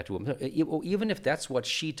that there's battered woman? Or even if that's what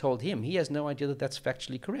she told him, he has no idea that that's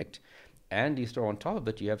factually correct. And you throw on top of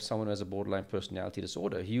it, you have someone who has a borderline personality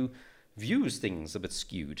disorder who views things a bit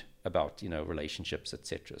skewed about relationships,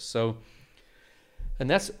 etc. So. And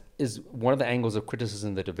that is one of the angles of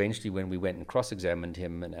criticism that eventually when we went and cross-examined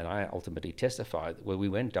him and I ultimately testified, where we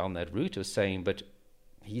went down that route of saying, but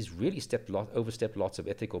he's really overstepped lots of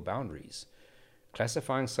ethical boundaries.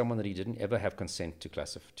 Classifying someone that he didn't ever have consent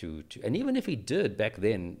to and even if he did back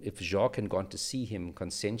then, if Jacques had gone to see him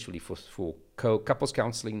consensually for couples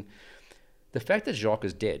counseling, the fact that Jacques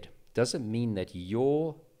is dead doesn't mean that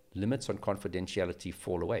your limits on confidentiality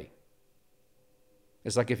fall away.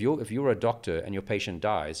 It's like if you're a doctor and your patient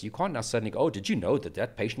dies, you can't now suddenly go, oh, did you know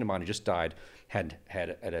that patient of mine who just died had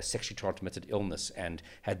a sexually transmitted illness and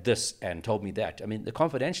had this and told me that. I mean, the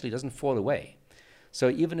confidentiality doesn't fall away. So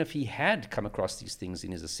even if he had come across these things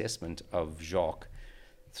in his assessment of Jacques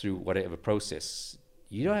through whatever process,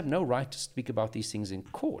 you don't have no right to speak about these things in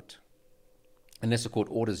court unless the court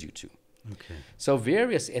orders you to. Okay. So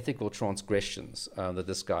various ethical transgressions that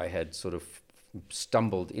this guy had sort of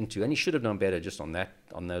stumbled into, and he should have known better just on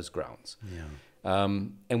those grounds. Yeah.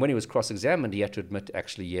 And when he was cross-examined, he had to admit,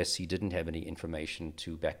 actually, yes, he didn't have any information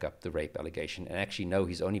to back up the rape allegation. And actually, no,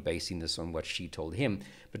 he's only basing this on what she told him.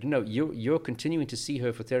 But no, you're continuing to see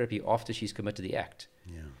her for therapy after she's committed the act.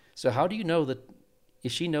 Yeah. So how do you know that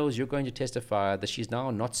if she knows you're going to testify that she's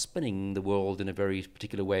now not spinning the world in a very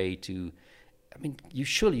particular way to, I mean, you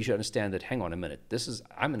should understand that, hang on a minute,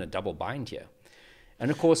 I'm in a double bind here. And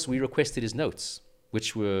of course, we requested his notes,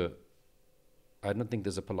 which were, I don't think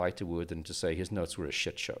there's a politer word than to say his notes were a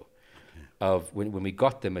shit show. Okay. Of when we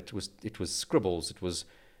got them, it was scribbles. It was,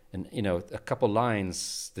 a couple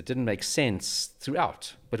lines that didn't make sense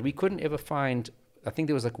throughout. But we couldn't ever find. I think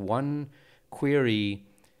there was like one query,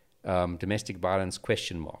 domestic violence ?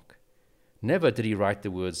 Never did he write the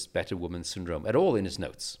words battered woman syndrome at all in his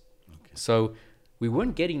notes. Okay. So we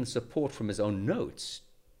weren't getting the support from his own notes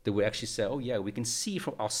that would actually say, oh yeah, we can see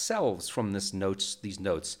from ourselves from these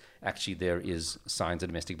notes, actually there is signs of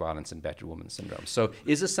domestic violence and battered woman syndrome. So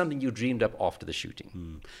is this something you dreamed up after the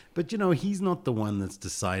shooting? But he's not the one that's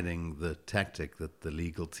deciding the tactic that the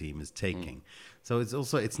legal team is taking. So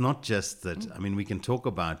it's not just that, I mean, we can talk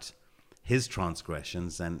about his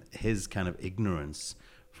transgressions and his kind of ignorance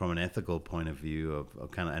from an ethical point of view of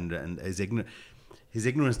kind of, and his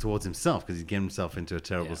ignorance towards himself, because he's getting himself into a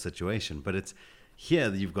terrible situation. But it's,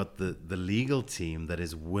 here you've got the legal team that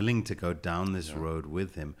is willing to go down this road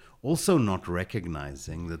with him, also not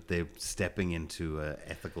recognizing that they're stepping into an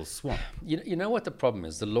ethical swamp. You know what the problem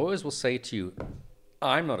is? The lawyers will say to you,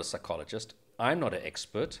 I'm not a psychologist, I'm not an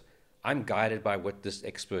expert, I'm guided by what this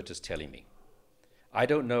expert is telling me. I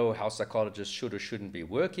don't know how psychologists should or shouldn't be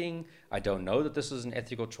working. I don't know that this is an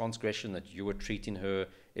ethical transgression, that you were treating her.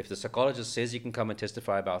 If the psychologist says you can come and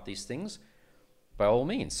testify about these things, by all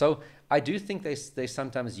means. So I do think they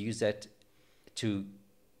sometimes use that to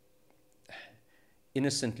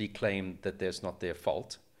innocently claim that there's not their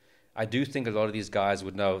fault. I do think a lot of these guys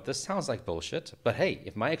would know, this sounds like bullshit, but hey,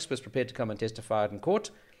 if my expert's prepared to come and testify in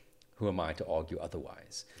court, who am I to argue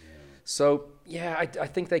otherwise? Yeah. So, yeah, I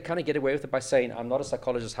think they kind of get away with it by saying, I'm not a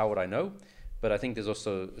psychologist, how would I know? But I think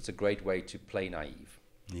it's a great way to play naive.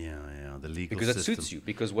 Yeah, the legal because system. It suits you.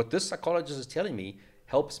 Because what this psychologist is telling me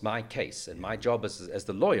helps my case, and my job as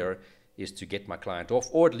the lawyer is to get my client off,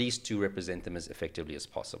 or at least to represent them as effectively as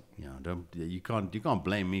possible. Yeah, you can't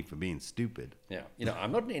blame me for being stupid. Yeah,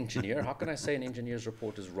 I'm not an engineer. How can I say an engineer's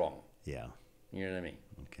report is wrong? Yeah, you know what I mean.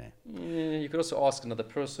 Okay. You could also ask another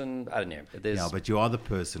person. I don't know. Yeah, but you are the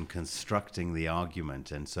person constructing the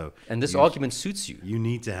argument, and this argument suits you. You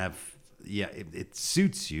need to have. Yeah, it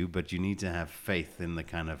suits you, but you need to have faith in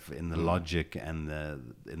the logic and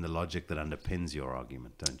in the logic that underpins your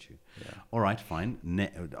argument, don't you? Yeah. All right, fine.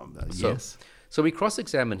 Yes. So we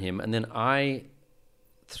cross-examine him, and then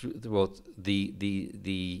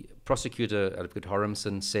the prosecutor, Advocate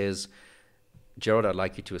Horamson, says, Gerald, I'd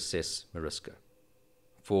like you to assess Mariska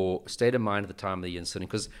for state of mind at the time of the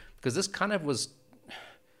incident, because this kind of was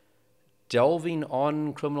delving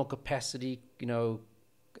on criminal capacity,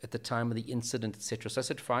 at the time of the incident, etc. So I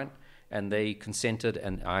said, fine. And they consented,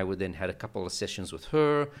 and I then had a couple of sessions with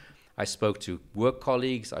her. I spoke to work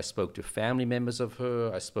colleagues. I spoke to family members of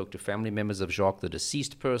her. I spoke to family members of Jacques, the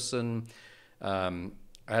deceased person. I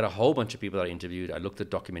had a whole bunch of people that I interviewed. I looked at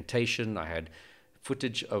documentation. I had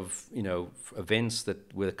footage of, events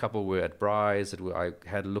where the couple were at Bry's that I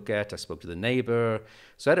had a look at. I spoke to the neighbor.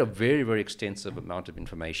 So I had a very, very extensive amount of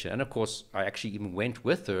information. And of course, I actually even went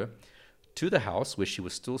with her to the house where she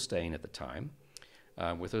was still staying at the time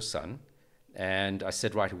with her son. And I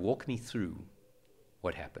said, right, walk me through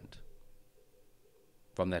what happened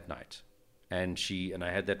from that night. And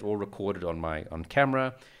I had that all recorded on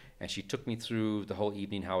camera. And she took me through the whole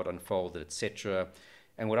evening, how it unfolded, etc.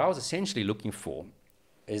 And what I was essentially looking for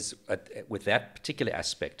is, with that particular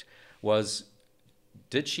aspect, was,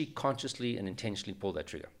 did she consciously and intentionally pull that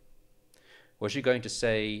trigger? Was she going to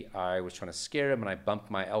say, I was trying to scare him and I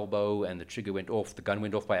bumped my elbow and the trigger went off, the gun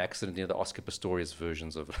went off by accident, the Oscar Pistorius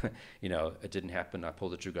versions of, it didn't happen, I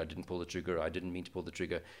pulled the trigger, I didn't pull the trigger, I didn't mean to pull the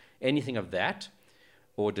trigger, anything of that?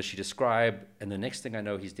 Or does she describe, and the next thing I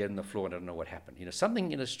know, he's dead on the floor and I don't know what happened?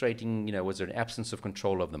 Something illustrating, was there an absence of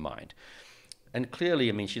control of the mind? And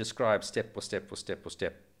clearly, she describes step for step for step for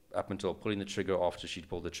step, up until pulling the trigger after she'd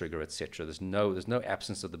pulled the trigger, etc. There's no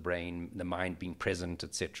absence of the brain, the mind being present,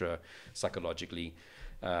 etc. psychologically.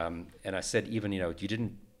 And I said, even, you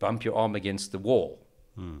didn't bump your arm against the wall.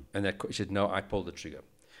 And she said, no, I pulled the trigger.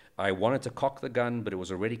 I wanted to cock the gun, but it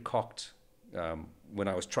was already cocked when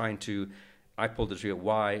I was trying to. I pulled the trigger.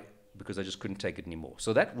 Why? Because I just couldn't take it anymore.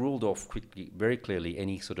 So that ruled off quickly, very clearly,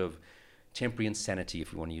 any sort of temporary insanity,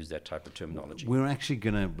 if you want to use that type of terminology. We're actually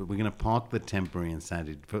gonna park the temporary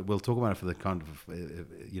insanity. We'll talk about it for the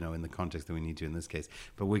in the context that we need to in this case.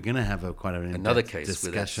 But we're gonna have another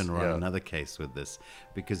discussion around another case with this,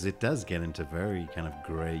 because it does get into very kind of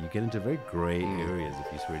gray. You get into very gray areas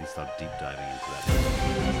if you really start deep diving into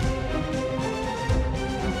that.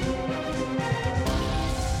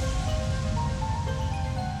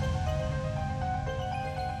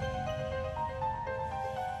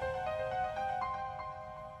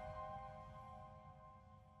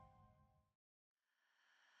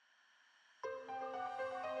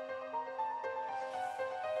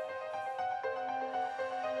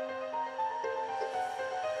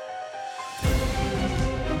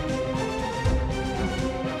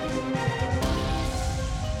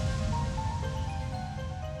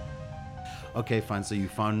 Okay, fine. So you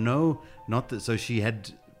found so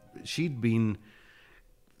she'd been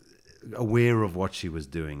aware of what she was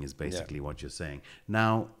doing is basically what you're saying.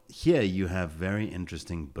 Now, here you have very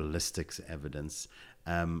interesting ballistics evidence,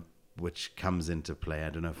 which comes into play. I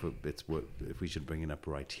don't know if we should bring it up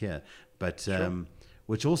right here, but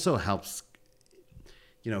which also helps,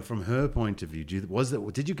 from her point of view.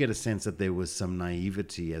 Did you get a sense that there was some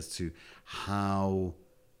naivety as to how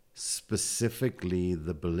specifically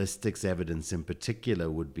the ballistics evidence in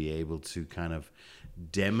particular would be able to kind of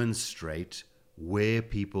demonstrate where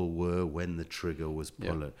people were when the trigger was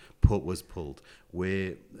pulled,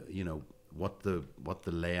 where what the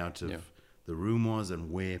layout of the room was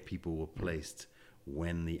and where people were placed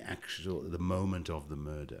when the moment of the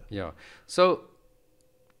murder? So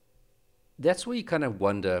that's where you kind of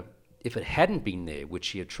wonder if it hadn't been there, would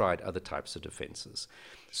she have tried other types of defenses?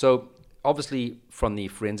 So obviously, from the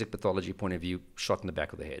forensic pathology point of view, shot in the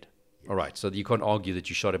back of the head. All right, so you can't argue that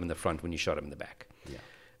you shot him in the front when you shot him in the back.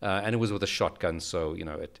 And it was with a shotgun, so we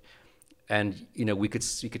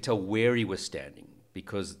could tell where he was standing,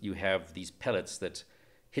 because you have these pellets that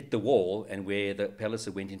hit the wall, and where the pellets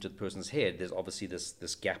that went into the person's head, there's obviously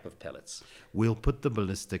this gap of pellets. We'll put the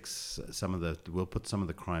ballistics, we'll put some of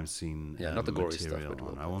the crime scene not the gory stuff,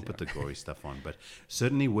 on. I won't put the gory stuff on, but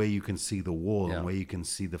certainly where you can see the wall and where you can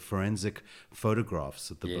see the forensic photographs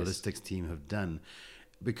that the ballistics team have done.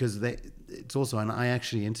 Because it's also, and I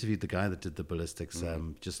actually interviewed the guy that did the ballistics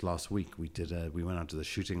just last week. We went out to the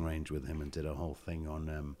shooting range with him and did a whole thing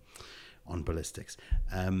on ballistics.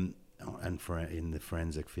 And in the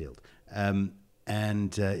forensic field.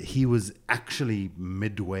 And he was actually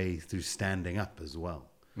midway through standing up as well.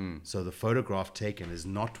 So the photograph taken is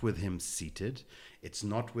not with him seated. It's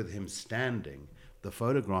not with him standing. The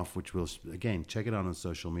photograph, which we'll, again, check it out on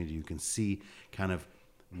social media, you can see kind of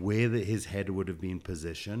where his head would have been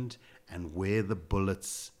positioned and where the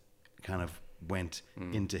bullets kind of went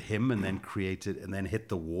into him and then hit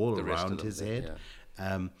the wall around his head.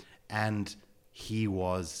 And he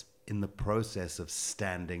was in the process of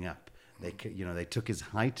standing up. They took his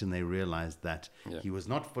height and they realized that he was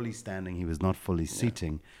not fully standing, he was not fully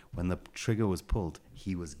seating. When the trigger was pulled,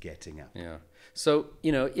 he was getting up. So,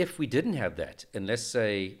 if we didn't have that, and let's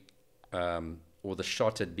say, or the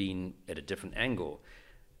shot had been at a different angle,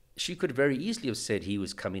 she could very easily have said he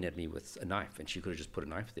was coming at me with a knife, and she could have just put a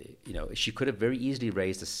knife there. She could have very easily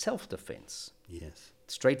raised a self-defense. Yes.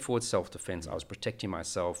 Straightforward self-defense. I was protecting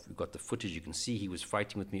myself. We've got the footage. You can see he was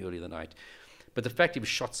fighting with me earlier in the night. But the fact he was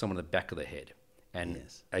shot someone in the back of the head, and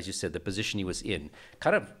as you said, the position he was in,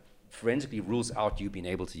 kind of forensically rules out you being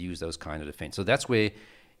able to use those kind of defense. So that's where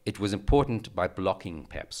it was important, by blocking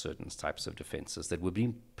perhaps certain types of defenses that would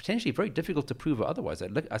be potentially very difficult to prove otherwise.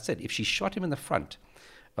 I said, if she shot him in the front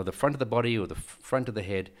of the body or the front of the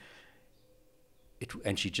head,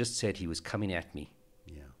 and she just said he was coming at me.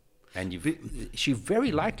 And she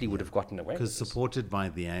very likely would have gotten away with Because this. supported by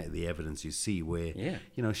the evidence you see where,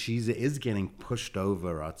 Yeah. she is getting pushed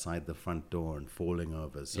over outside the front door and falling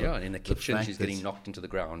over. So Yeah, and in the kitchen, fact she's that- getting knocked into the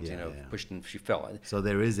ground, Yeah. pushed and she fell. So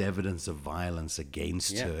there is evidence of violence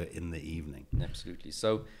against Yeah. her in the evening. Absolutely.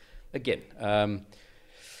 So, again,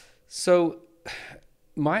 so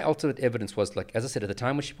my ultimate evidence was, like, as I said, at the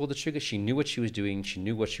time when she pulled the trigger, she knew what she was doing, she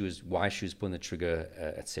knew why she was pulling the trigger,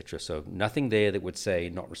 etc. So nothing there that would say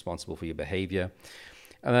not responsible for your behavior.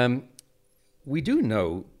 We do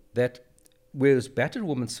know that whereas battered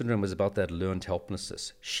woman syndrome was about that learned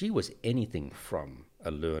helplessness, she was anything from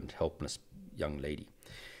a learned helpless young lady.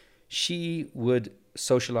 She would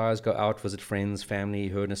socialize, go out, visit friends, family.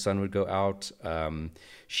 Her and her son would go out.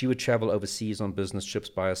 She would travel overseas on business trips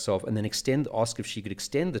by herself and then ask if she could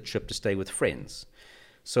extend the trip to stay with friends.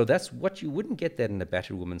 So that's what you wouldn't get that in a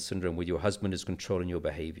battered woman syndrome where your husband is controlling your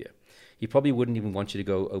behavior. He probably wouldn't even want you to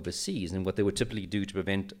go overseas. And what they would typically do to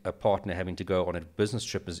prevent a partner having to go on a business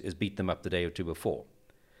trip is beat them up the day or two before.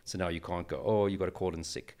 So now you can't go. Oh, you got to call in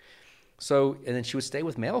sick. So, and then she would stay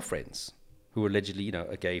with male friends who were allegedly,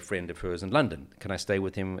 a gay friend of hers in London. Can I stay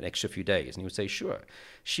with him an extra few days? And he would say, sure.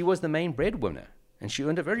 She was the main breadwinner, and she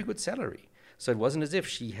earned a very good salary. So it wasn't as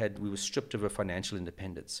if we were stripped of her financial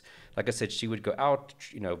independence. Like I said, she would go out,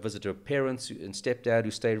 visit her parents and stepdad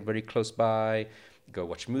who stayed very close by, go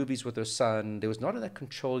watch movies with her son. There was none of that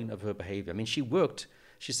controlling of her behavior. I mean, she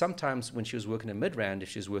sometimes, when she was working in Midrand, if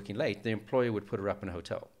she was working late, the employer would put her up in a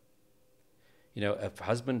hotel. A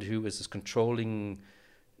husband who is this controlling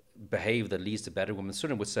behavior that leads to battered woman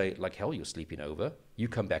syndrome would say, like, hell, you're sleeping over. You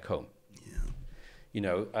come back home.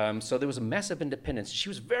 So there was a massive independence. She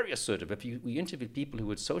was very assertive. We interviewed people who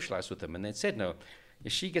would socialize with them, and they said, no,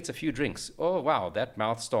 if she gets a few drinks, oh, wow, that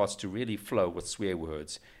mouth starts to really flow with swear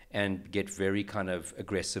words and get very kind of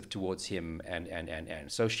aggressive towards him.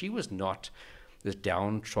 And. So she was not this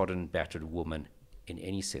downtrodden, battered woman in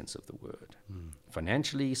any sense of the word.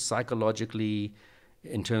 Financially, psychologically,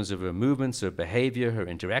 in terms of her movements, her behavior, her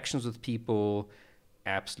interactions with people,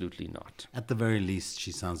 absolutely not. At the very least,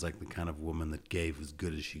 she sounds like the kind of woman that gave as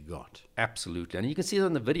good as she got. Absolutely. And you can see it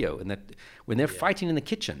on the video, and that when they're fighting in the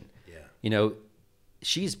kitchen, Yeah.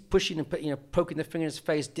 She's pushing and poking the finger in his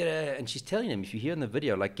face, and she's telling him, if you hear in the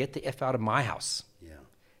video, like, get the F out of my house. Yeah.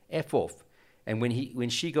 F off. And when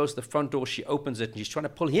she goes to the front door, she opens it, and she's trying to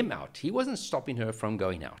pull him out. He wasn't stopping her from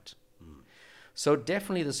going out. So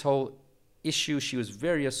definitely this whole issue, she was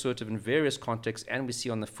very assertive in various contexts, and we see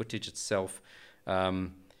on the footage itself.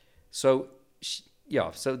 So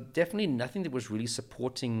definitely nothing that was really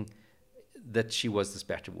supporting that she was this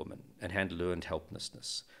battered woman and had learned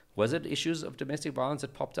helplessness. Was it issues of domestic violence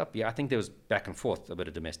that popped up? Yeah, I think there was back and forth a bit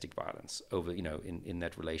of domestic violence over, in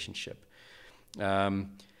that relationship.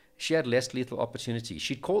 She had less lethal opportunity.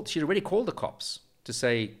 She'd already called the cops to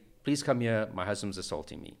say, please come here, my husband's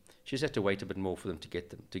assaulting me. She just had to wait a bit more for them to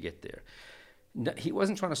get there. No, he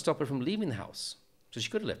wasn't trying to stop her from leaving the house, so she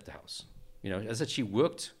could have left the house. As I said, she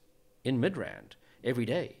worked in Midrand every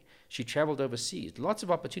day. She traveled overseas. Lots of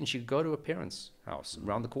opportunities. She could go to her parents' house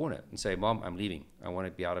around the corner and say, Mom, I'm leaving. I want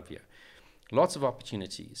to be out of here. Lots of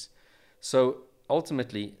opportunities. So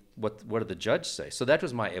ultimately, what did the judge say? So that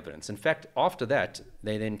was my evidence. In fact, after that,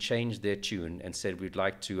 they then changed their tune and said, we'd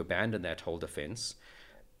like to abandon that whole defense.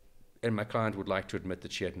 And my client would like to admit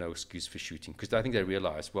that she had no excuse for shooting, because I think they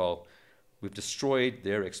realized, well, we've destroyed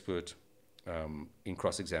their expert in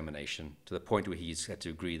cross-examination to the point where he's had to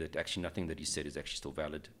agree that actually nothing that he said is actually still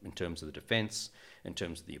valid in terms of the defense, in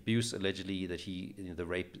terms of the abuse, allegedly, that the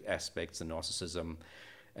rape aspects, the narcissism,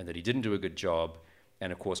 and that he didn't do a good job.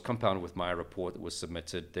 And of course, compounded with my report that was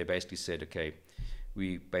submitted, they basically said, okay,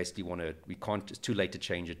 it's too late to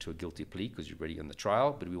change it to a guilty plea because you're already in the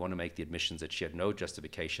trial, but we want to make the admissions that she had no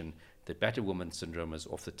justification, that battered woman syndrome is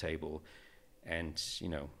off the table, and,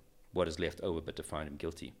 what is left over but to find him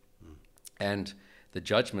guilty. And the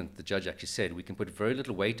judge actually said, we can put very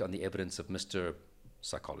little weight on the evidence of Mr.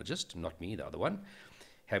 Psychologist, not me, the other one,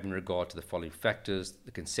 having regard to the following factors: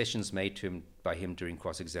 the concessions made to him by him during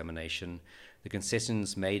cross-examination, the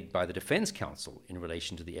concessions made by the defense counsel in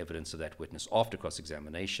relation to the evidence of that witness after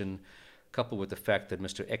cross-examination, coupled with the fact that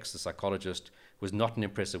Mr. X, the psychologist, was not an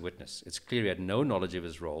impressive witness. It's clear he had no knowledge of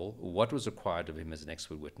his role, or what was required of him as an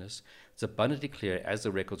expert witness. It's abundantly clear, as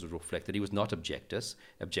the records would reflect, that he was not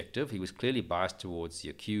objective. He was clearly biased towards the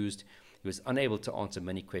accused. He was unable to answer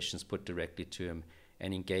many questions put directly to him,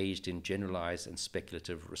 and engaged in generalized and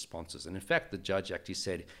speculative responses. And in fact, the judge actually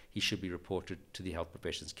said he should be reported to the Health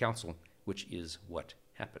Professions Council, which is what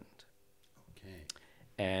happened. Okay.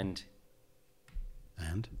 And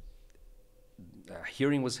And? a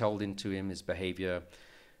hearing was held into him, his behavior.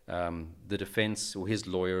 The defense, or his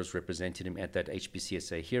lawyers represented him at that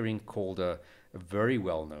HPCSA hearing, called a very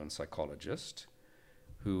well-known psychologist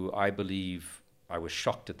who I believe, I was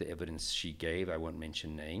shocked at the evidence she gave. I won't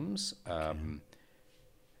mention names.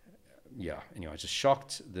 Anyway, I was just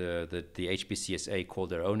shocked. The HPCSA called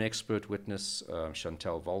their own expert witness,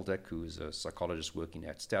 Chantal Waldeck, who's a psychologist working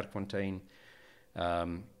at Sterkfontein,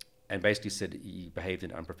 and basically said he behaved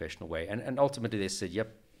in an unprofessional way. And ultimately they said,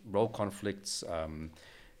 yep, role conflicts,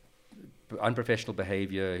 unprofessional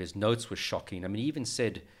behavior. His notes were shocking. I mean, we even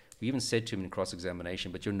said to him in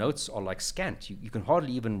cross-examination, but your notes are like scant. You can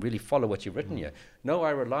hardly even really follow what you've written here. No,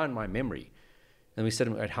 I rely on my memory. And we said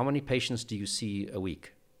to him, how many patients do you see a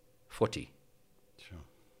week? 40. Sure.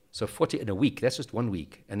 So 40 in a week, that's just 1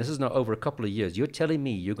 week. And this is now over a couple of years. You're telling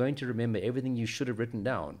me you're going to remember everything you should have written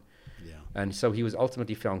down. Yeah. And so he was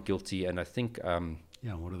ultimately found guilty. And I think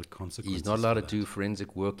what are the consequences? he's not allowed to do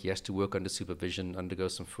forensic work. He has to work under supervision, undergo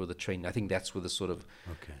some further training. I think that's where the sort of...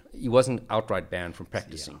 Okay. He wasn't outright banned from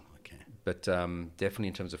practicing. Yeah, okay. But definitely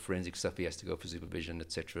in terms of forensic stuff, he has to go for supervision,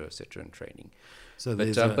 et cetera, and training. So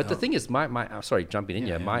But the thing is, sorry, jumping in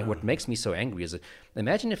Yeah, here, yeah, no, what makes me so angry is that,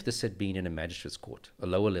 imagine if this had been in a magistrate's court, a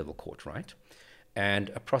lower level court, right? And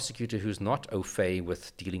a prosecutor who's not au fait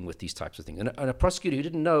with dealing with these types of things. And a prosecutor who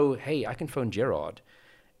didn't know, hey, I can phone Gerard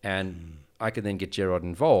and I can then get Gerard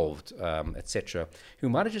involved, et cetera, who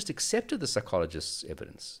might have just accepted the psychologist's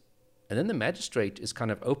evidence. And then the magistrate is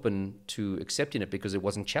kind of open to accepting it because it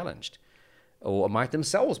wasn't challenged, or might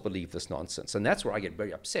themselves believe this nonsense. And that's where I get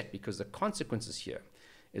very upset, because the consequences here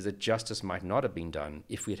is that justice might not have been done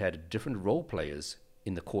if we'd had different role players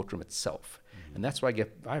in the courtroom itself. And that's why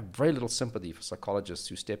I have very little sympathy for psychologists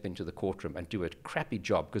who step into the courtroom and do a crappy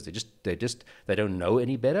job because they don't know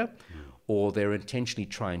any better, or they're intentionally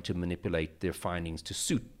trying to manipulate their findings to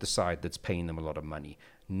suit the side that's paying them a lot of money.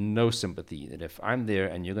 No sympathy. And if I'm there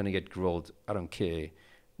and you're going to get grilled, I don't care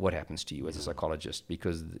what happens to you as a psychologist,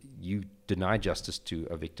 because you deny justice to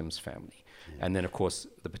a victim's family. And then, of course,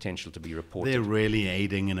 the potential to be reported. They're really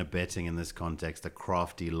aiding and abetting in this context a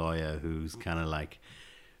crafty lawyer who's kind of like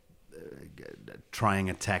trying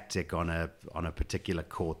a tactic on a particular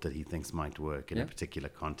court that he thinks might work in a particular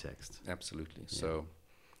context. Absolutely. Yeah. So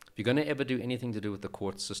if you're going to ever do anything to do with the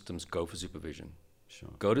court systems, go for supervision. Sure.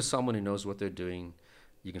 Go to someone who knows what they're doing.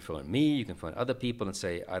 You can phone me, you can phone other people and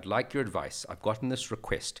say, I'd like your advice. I've gotten this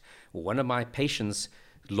request. Well, one of my patients'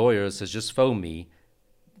 lawyers has just phoned me.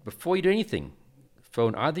 Before you do anything,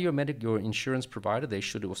 phone either your insurance provider, they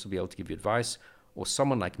should also be able to give you advice, or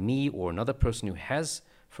someone like me or another person who has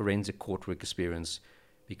forensic courtwork experience,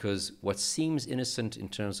 because what seems innocent in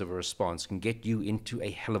terms of a response can get you into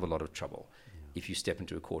a hell of a lot of trouble if you step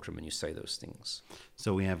into a courtroom and you say those things.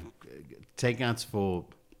 So we have takeouts for...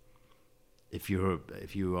 If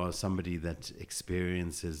you are somebody that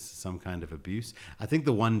experiences some kind of abuse, I think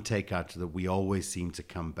the one takeout that we always seem to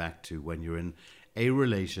come back to when you're in a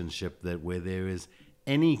relationship where there is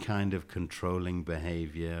any kind of controlling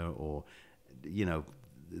behavior, or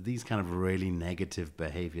these kind of really negative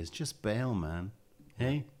behaviors, just bail, man.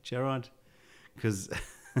 Hey, Gerard, because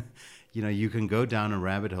you can go down a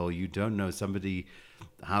rabbit hole. You don't know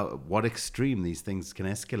what extreme these things can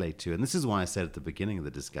escalate to. And this is why I said at the beginning of the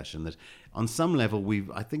discussion that on some level,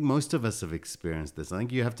 I think most of us have experienced this. I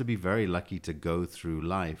think you have to be very lucky to go through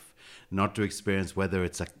life, not to experience whether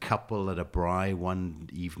it's a couple at a braai one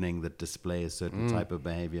evening that display a certain type of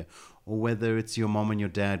behavior, or whether it's your mom and your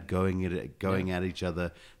dad going at each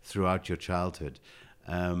other throughout your childhood.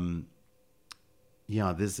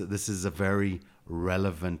 This is a very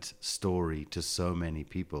relevant story to so many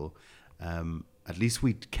people. At least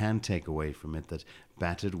we can take away from it that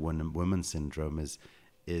battered woman syndrome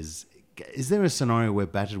is there a scenario where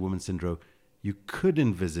battered woman syndrome, you could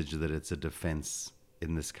envisage that it's a defense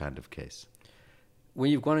in this kind of case? When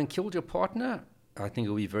you've gone and killed your partner, I think it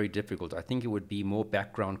would be very difficult. I think it would be more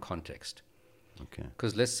background context. Okay.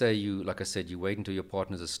 Because let's say you wait until your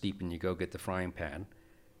partner's asleep and you go get the frying pan.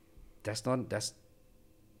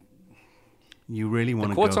 You really want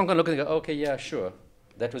to go... The court's not going to look and go, okay, yeah, sure.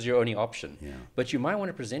 That was your only option. Yeah. But you might want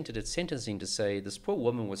to present it at sentencing to say, this poor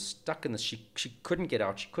woman was stuck in this, she couldn't get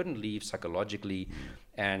out, she couldn't leave psychologically,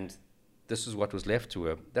 and this is what was left to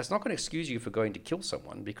her. That's not going to excuse you for going to kill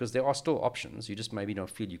someone, because there are still options. You just maybe don't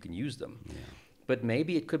feel you can use them. Yeah. But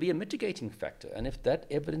maybe it could be a mitigating factor. And if that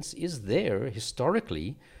evidence is there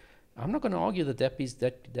historically, I'm not going to argue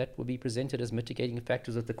that will be presented as mitigating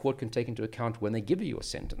factors that the court can take into account when they give you your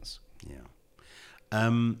sentence. Yeah.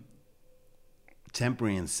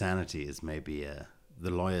 Temporary insanity is maybe the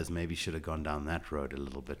lawyers maybe should have gone down that road a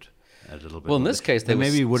little bit. a little bit. Well, in this case, then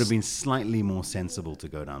maybe it would have been slightly more sensible to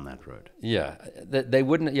go down that road. Yeah, they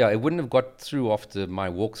wouldn't. Yeah, it wouldn't have got through after my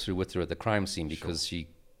walkthrough with her at the crime scene because she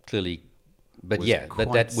clearly. But Was yeah, quite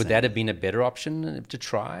would that sane. have been a better option to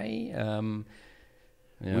try?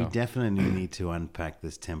 We definitely need to unpack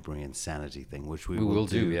this temporary insanity thing, which we will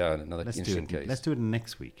do. Yeah, another Let's do interesting it. case. Let's do it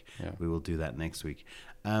next week. Yeah. We will do that next week.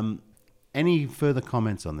 Any further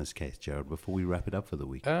comments on this case, Jared, before we wrap it up for the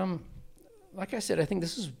week? Like I said, I think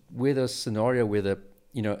this is where the scenario where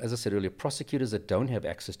as I said earlier, prosecutors that don't have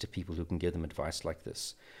access to people who can give them advice like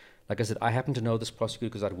this. Like I said, I happen to know this prosecutor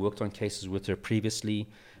because I'd worked on cases with her previously.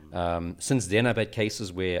 Since then, I've had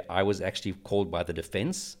cases where I was actually called by the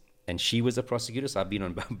defense and she was a prosecutor, so I've been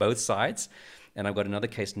on both sides. And I've got another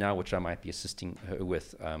case now which I might be assisting her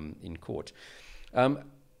with in court. And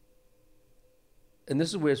this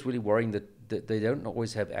is where it's really worrying that they don't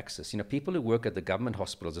always have access. People who work at the government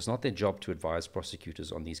hospitals, it's not their job to advise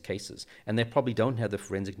prosecutors on these cases. And they probably don't have the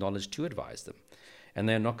forensic knowledge to advise them. And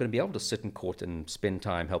they're not going to be able to sit in court and spend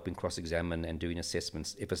time helping cross-examine and doing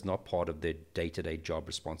assessments if it's not part of their day-to-day job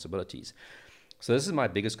responsibilities. So this is my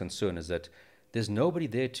biggest concern, is that there's nobody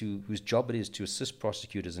there whose job it is to assist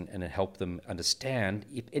prosecutors and help them understand,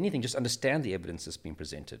 if anything, just understand the evidence that's being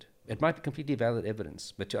presented. It might be completely valid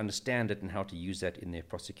evidence, but to understand it and how to use that in their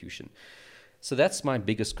prosecution. So that's my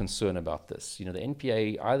biggest concern about this. The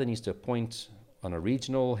NPA either needs to appoint on a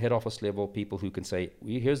regional head office level people who can say,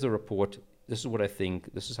 here's the report, this is what I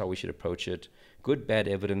think, this is how we should approach it, good, bad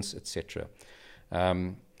evidence, etc.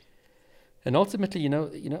 And ultimately,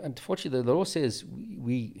 unfortunately, the law says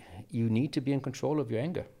you need to be in control of your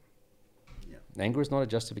anger. Yeah. Anger is not a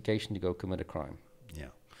justification to go commit a crime. Yeah.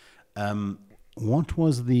 What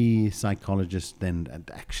was the psychologist then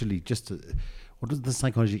actually what was the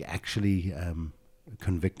psychologist actually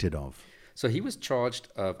convicted of? So he was charged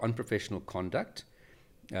of unprofessional conduct,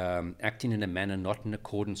 acting in a manner not in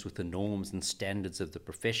accordance with the norms and standards of the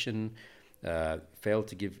profession, failed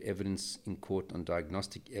to give evidence in court on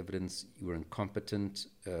diagnostic evidence, you were incompetent,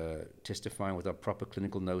 testifying without proper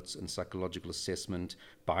clinical notes and psychological assessment,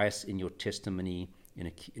 bias in your testimony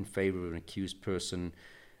in favor of an accused person,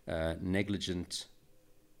 negligent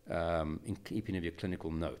in keeping of your clinical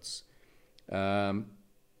notes.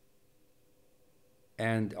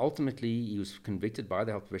 And ultimately, he was convicted by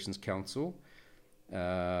the Health Professions Council,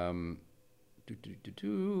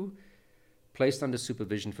 placed under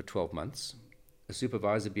supervision for 12 months. A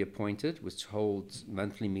supervisor be appointed, which holds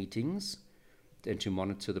monthly meetings and to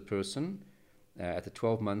monitor the person. At the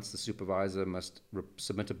 12 months, the supervisor must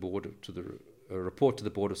submit a report to the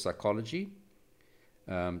Board of Psychology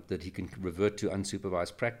that he can revert to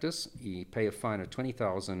unsupervised practice. He pay a fine of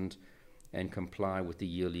 $20,000 and comply with the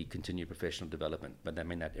yearly continued professional development. But I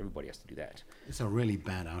mean, not everybody has to do that. It's a really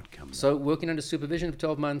bad outcome. So working under supervision for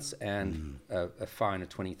 12 months and a fine of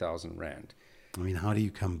 20,000 Rand. I mean, how do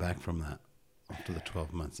you come back from that after the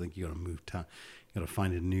 12 months? Like, you got to move town. You got to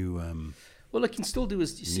find a new... well, he can still do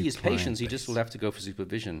is see his patients. He just base. will have to go for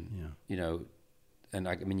supervision. Yeah. And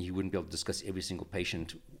I mean, he wouldn't be able to discuss every single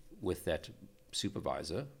patient with that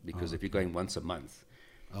supervisor because if you're going once a month...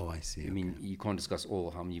 Oh, I see. I mean, you can't discuss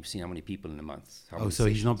you've seen how many people in a month. So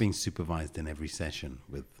he's not being supervised in every session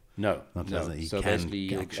with... No. He so can basically,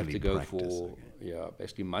 you have actually to go practice. for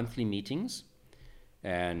basically monthly meetings,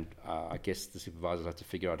 and I guess the supervisor will have to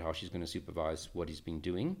figure out how she's going to supervise what he's been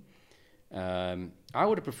doing. I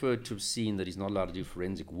would have preferred to have seen that he's not allowed to do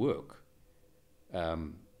forensic work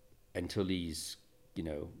until he's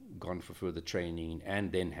gone for further training and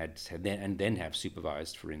then have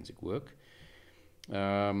supervised forensic work.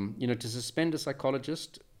 To suspend a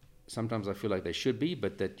psychologist, sometimes I feel like they should be,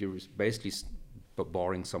 but that you're basically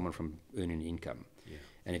barring someone from earning income. Yeah.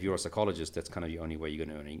 And if you're a psychologist, that's kind of the only way you're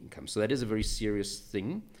going to earn income. So that is a very serious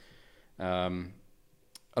thing.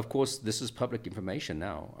 Of course, this is public information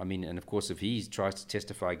now. I mean, and of course, if he tries to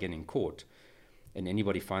testify again in court, and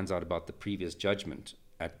anybody finds out about the previous judgment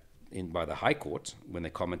by the High Court when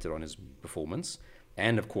they commented on his performance,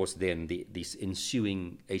 and of course then these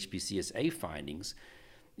ensuing HPCSA findings,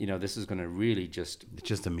 this is going to really it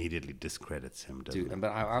just immediately discredits him, doesn't it?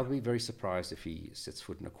 But I'll be very surprised if he sets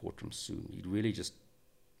foot in a courtroom soon. He'd really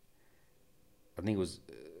I think it was,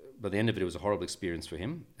 by the end of it was a horrible experience for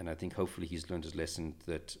him, and I think hopefully he's learned his lesson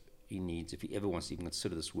that he needs, if he ever wants to even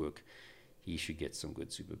consider this work, he should get some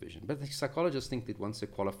good supervision. But the psychologists think that once they're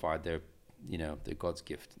qualified, they're God's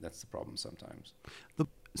gift. That's the problem sometimes.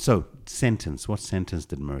 So, sentence. What sentence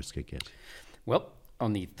did Mariska get? Well,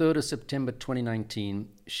 on the 3rd of September 2019,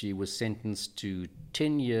 she was sentenced to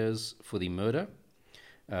 10 years for the murder,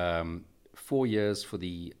 4 years for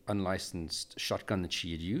the unlicensed shotgun that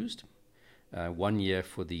she had used, 1 year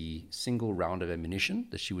for the single round of ammunition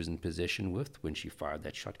that she was in possession with when she fired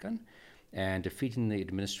that shotgun, and defeating the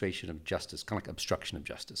administration of justice, kind of like obstruction of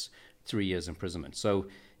justice, 3 years imprisonment. So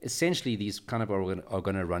essentially these kind of are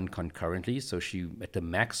going to run concurrently. So she at the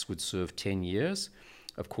max would serve 10 years.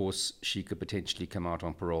 Of course, she could potentially come out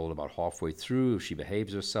on parole about halfway through if she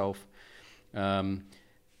behaves herself.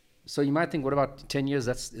 So you might think, what about 10 years?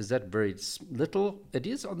 Is that very little? It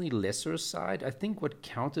is on the lesser side. I think what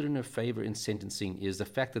counted in her favor in sentencing is the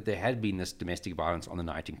fact that there had been this domestic violence on the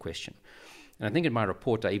night in question. And I think in my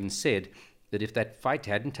report I even said that if that fight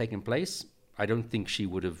hadn't taken place, I don't think she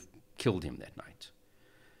would have killed him that night.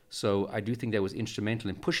 So I do think that was instrumental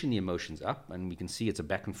in pushing the emotions up, and we can see it's a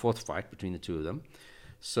back and forth fight between the two of them.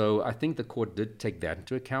 So I think the court did take that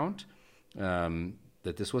into account,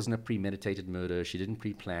 that this wasn't a premeditated murder. She didn't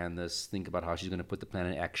pre-plan this, think about how she's going to put the plan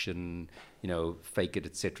in action, fake it,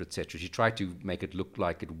 etc., etc. She tried to make it look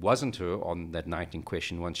like it wasn't her on that night in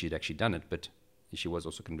question once she'd actually done it, but she was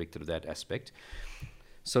also convicted of that aspect.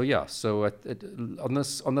 So yeah, on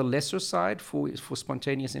the lesser side for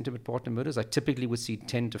spontaneous intimate partner murders, I typically would see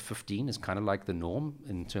 10 to 15 is kind of like the norm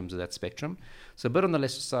in terms of that spectrum. So a bit on the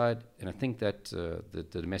lesser side, and I think that the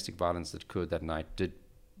domestic violence that occurred that night did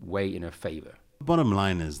weigh in her favor. The bottom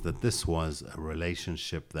line is that this was a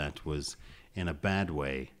relationship that was in a bad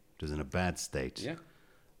way. It was in a bad state. Yeah.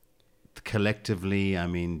 Collectively, I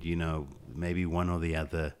mean, maybe one or the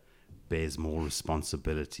other bears more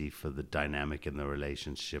responsibility for the dynamic in the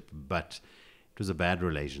relationship, but it was a bad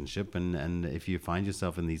relationship, and if you find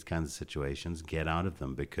yourself in these kinds of situations, get out of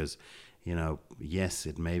them, because yes,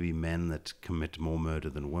 it may be men that commit more murder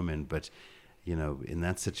than women, but in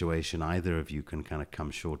that situation either of you can kind of come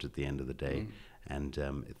short at the end of the day. And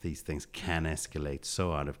these things can escalate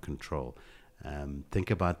so out of control.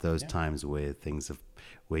 Think about those times where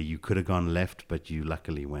where you could have gone left, but you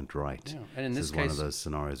luckily went right. Yeah. And in this is case, one of those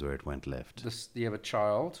scenarios where it went left. You have a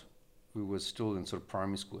child who was still in sort of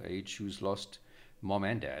primary school age, who's lost mom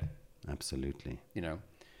and dad. Absolutely.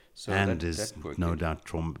 So and is no doubt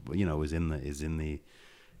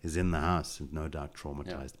is in the house, and no doubt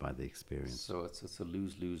traumatized by the experience. So it's a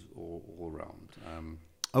lose-lose all around.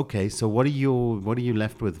 Okay, so what are you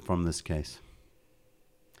left with from this case?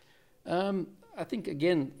 I think,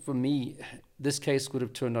 again, for me, this case would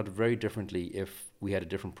have turned out very differently if we had a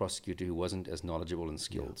different prosecutor who wasn't as knowledgeable and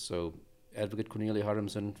skilled. Yeah. So Advocate Cornelia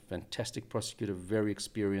Harmsen, fantastic prosecutor, very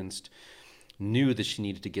experienced, knew that she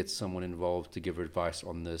needed to get someone involved to give her advice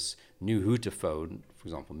on this, knew who to phone, for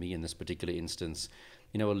example, me in this particular instance.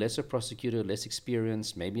 A lesser prosecutor, less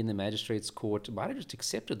experienced, maybe in the magistrate's court, might have just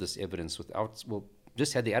accepted this evidence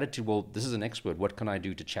just had the attitude, this is an expert, what can I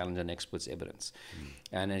do to challenge an expert's evidence?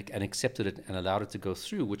 And accepted it and allowed it to go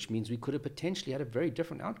through, which means we could have potentially had a very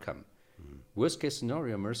different outcome. Worst case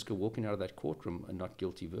scenario, Mariska walking out of that courtroom a not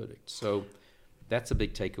guilty verdict. So that's a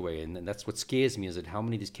big takeaway, and that's what scares me, is that how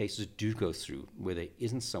many of these cases do go through where there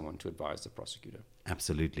isn't someone to advise the prosecutor.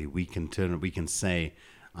 Absolutely.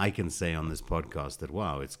 I can say on this podcast that,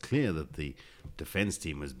 wow, it's clear that the defense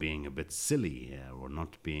team was being a bit silly here, or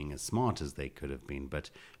not being as smart as they could have been, but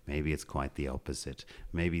maybe it's quite the opposite.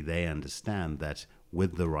 Maybe they understand that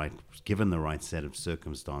given the right set of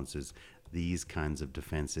circumstances, these kinds of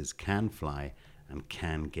defenses can fly and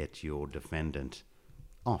can get your defendant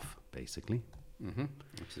off, basically. Mm-hmm.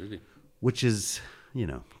 Absolutely. Which is,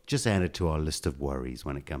 just added to our list of worries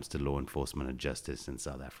when it comes to law enforcement and justice in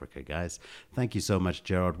South Africa, guys. Thank you so much,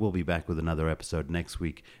 Gerard. We'll be back with another episode next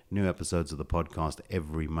week. New episodes of the podcast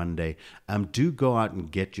every Monday. Do go out and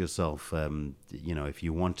get yourself, if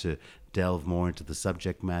you want to delve more into the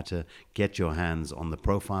subject matter, get your hands on the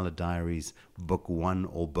Profiler Diaries, Book 1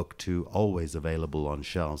 or Book 2, always available on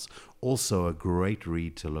shelves. Also, a great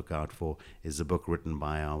read to look out for is a book written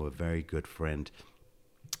by our very good friend,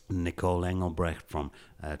 Nicole Engelbrecht from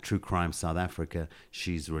True Crime South Africa.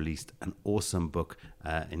 She's released an awesome book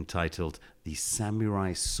entitled The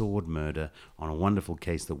Samurai Sword Murder, on a wonderful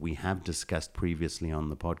case that we have discussed previously on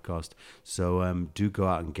the podcast. So do go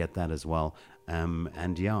out and get that as well.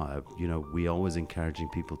 We're always encouraging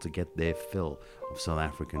people to get their fill of South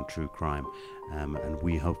African true crime. And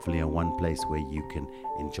we hopefully are one place where you can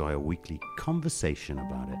enjoy a weekly conversation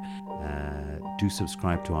about it. Do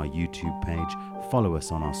subscribe to our YouTube page. Follow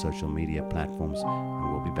us on our social media platforms.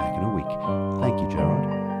 And we'll be back in a week. Thank you, Gerard.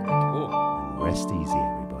 Cool. And rest easy,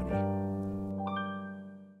 everyone.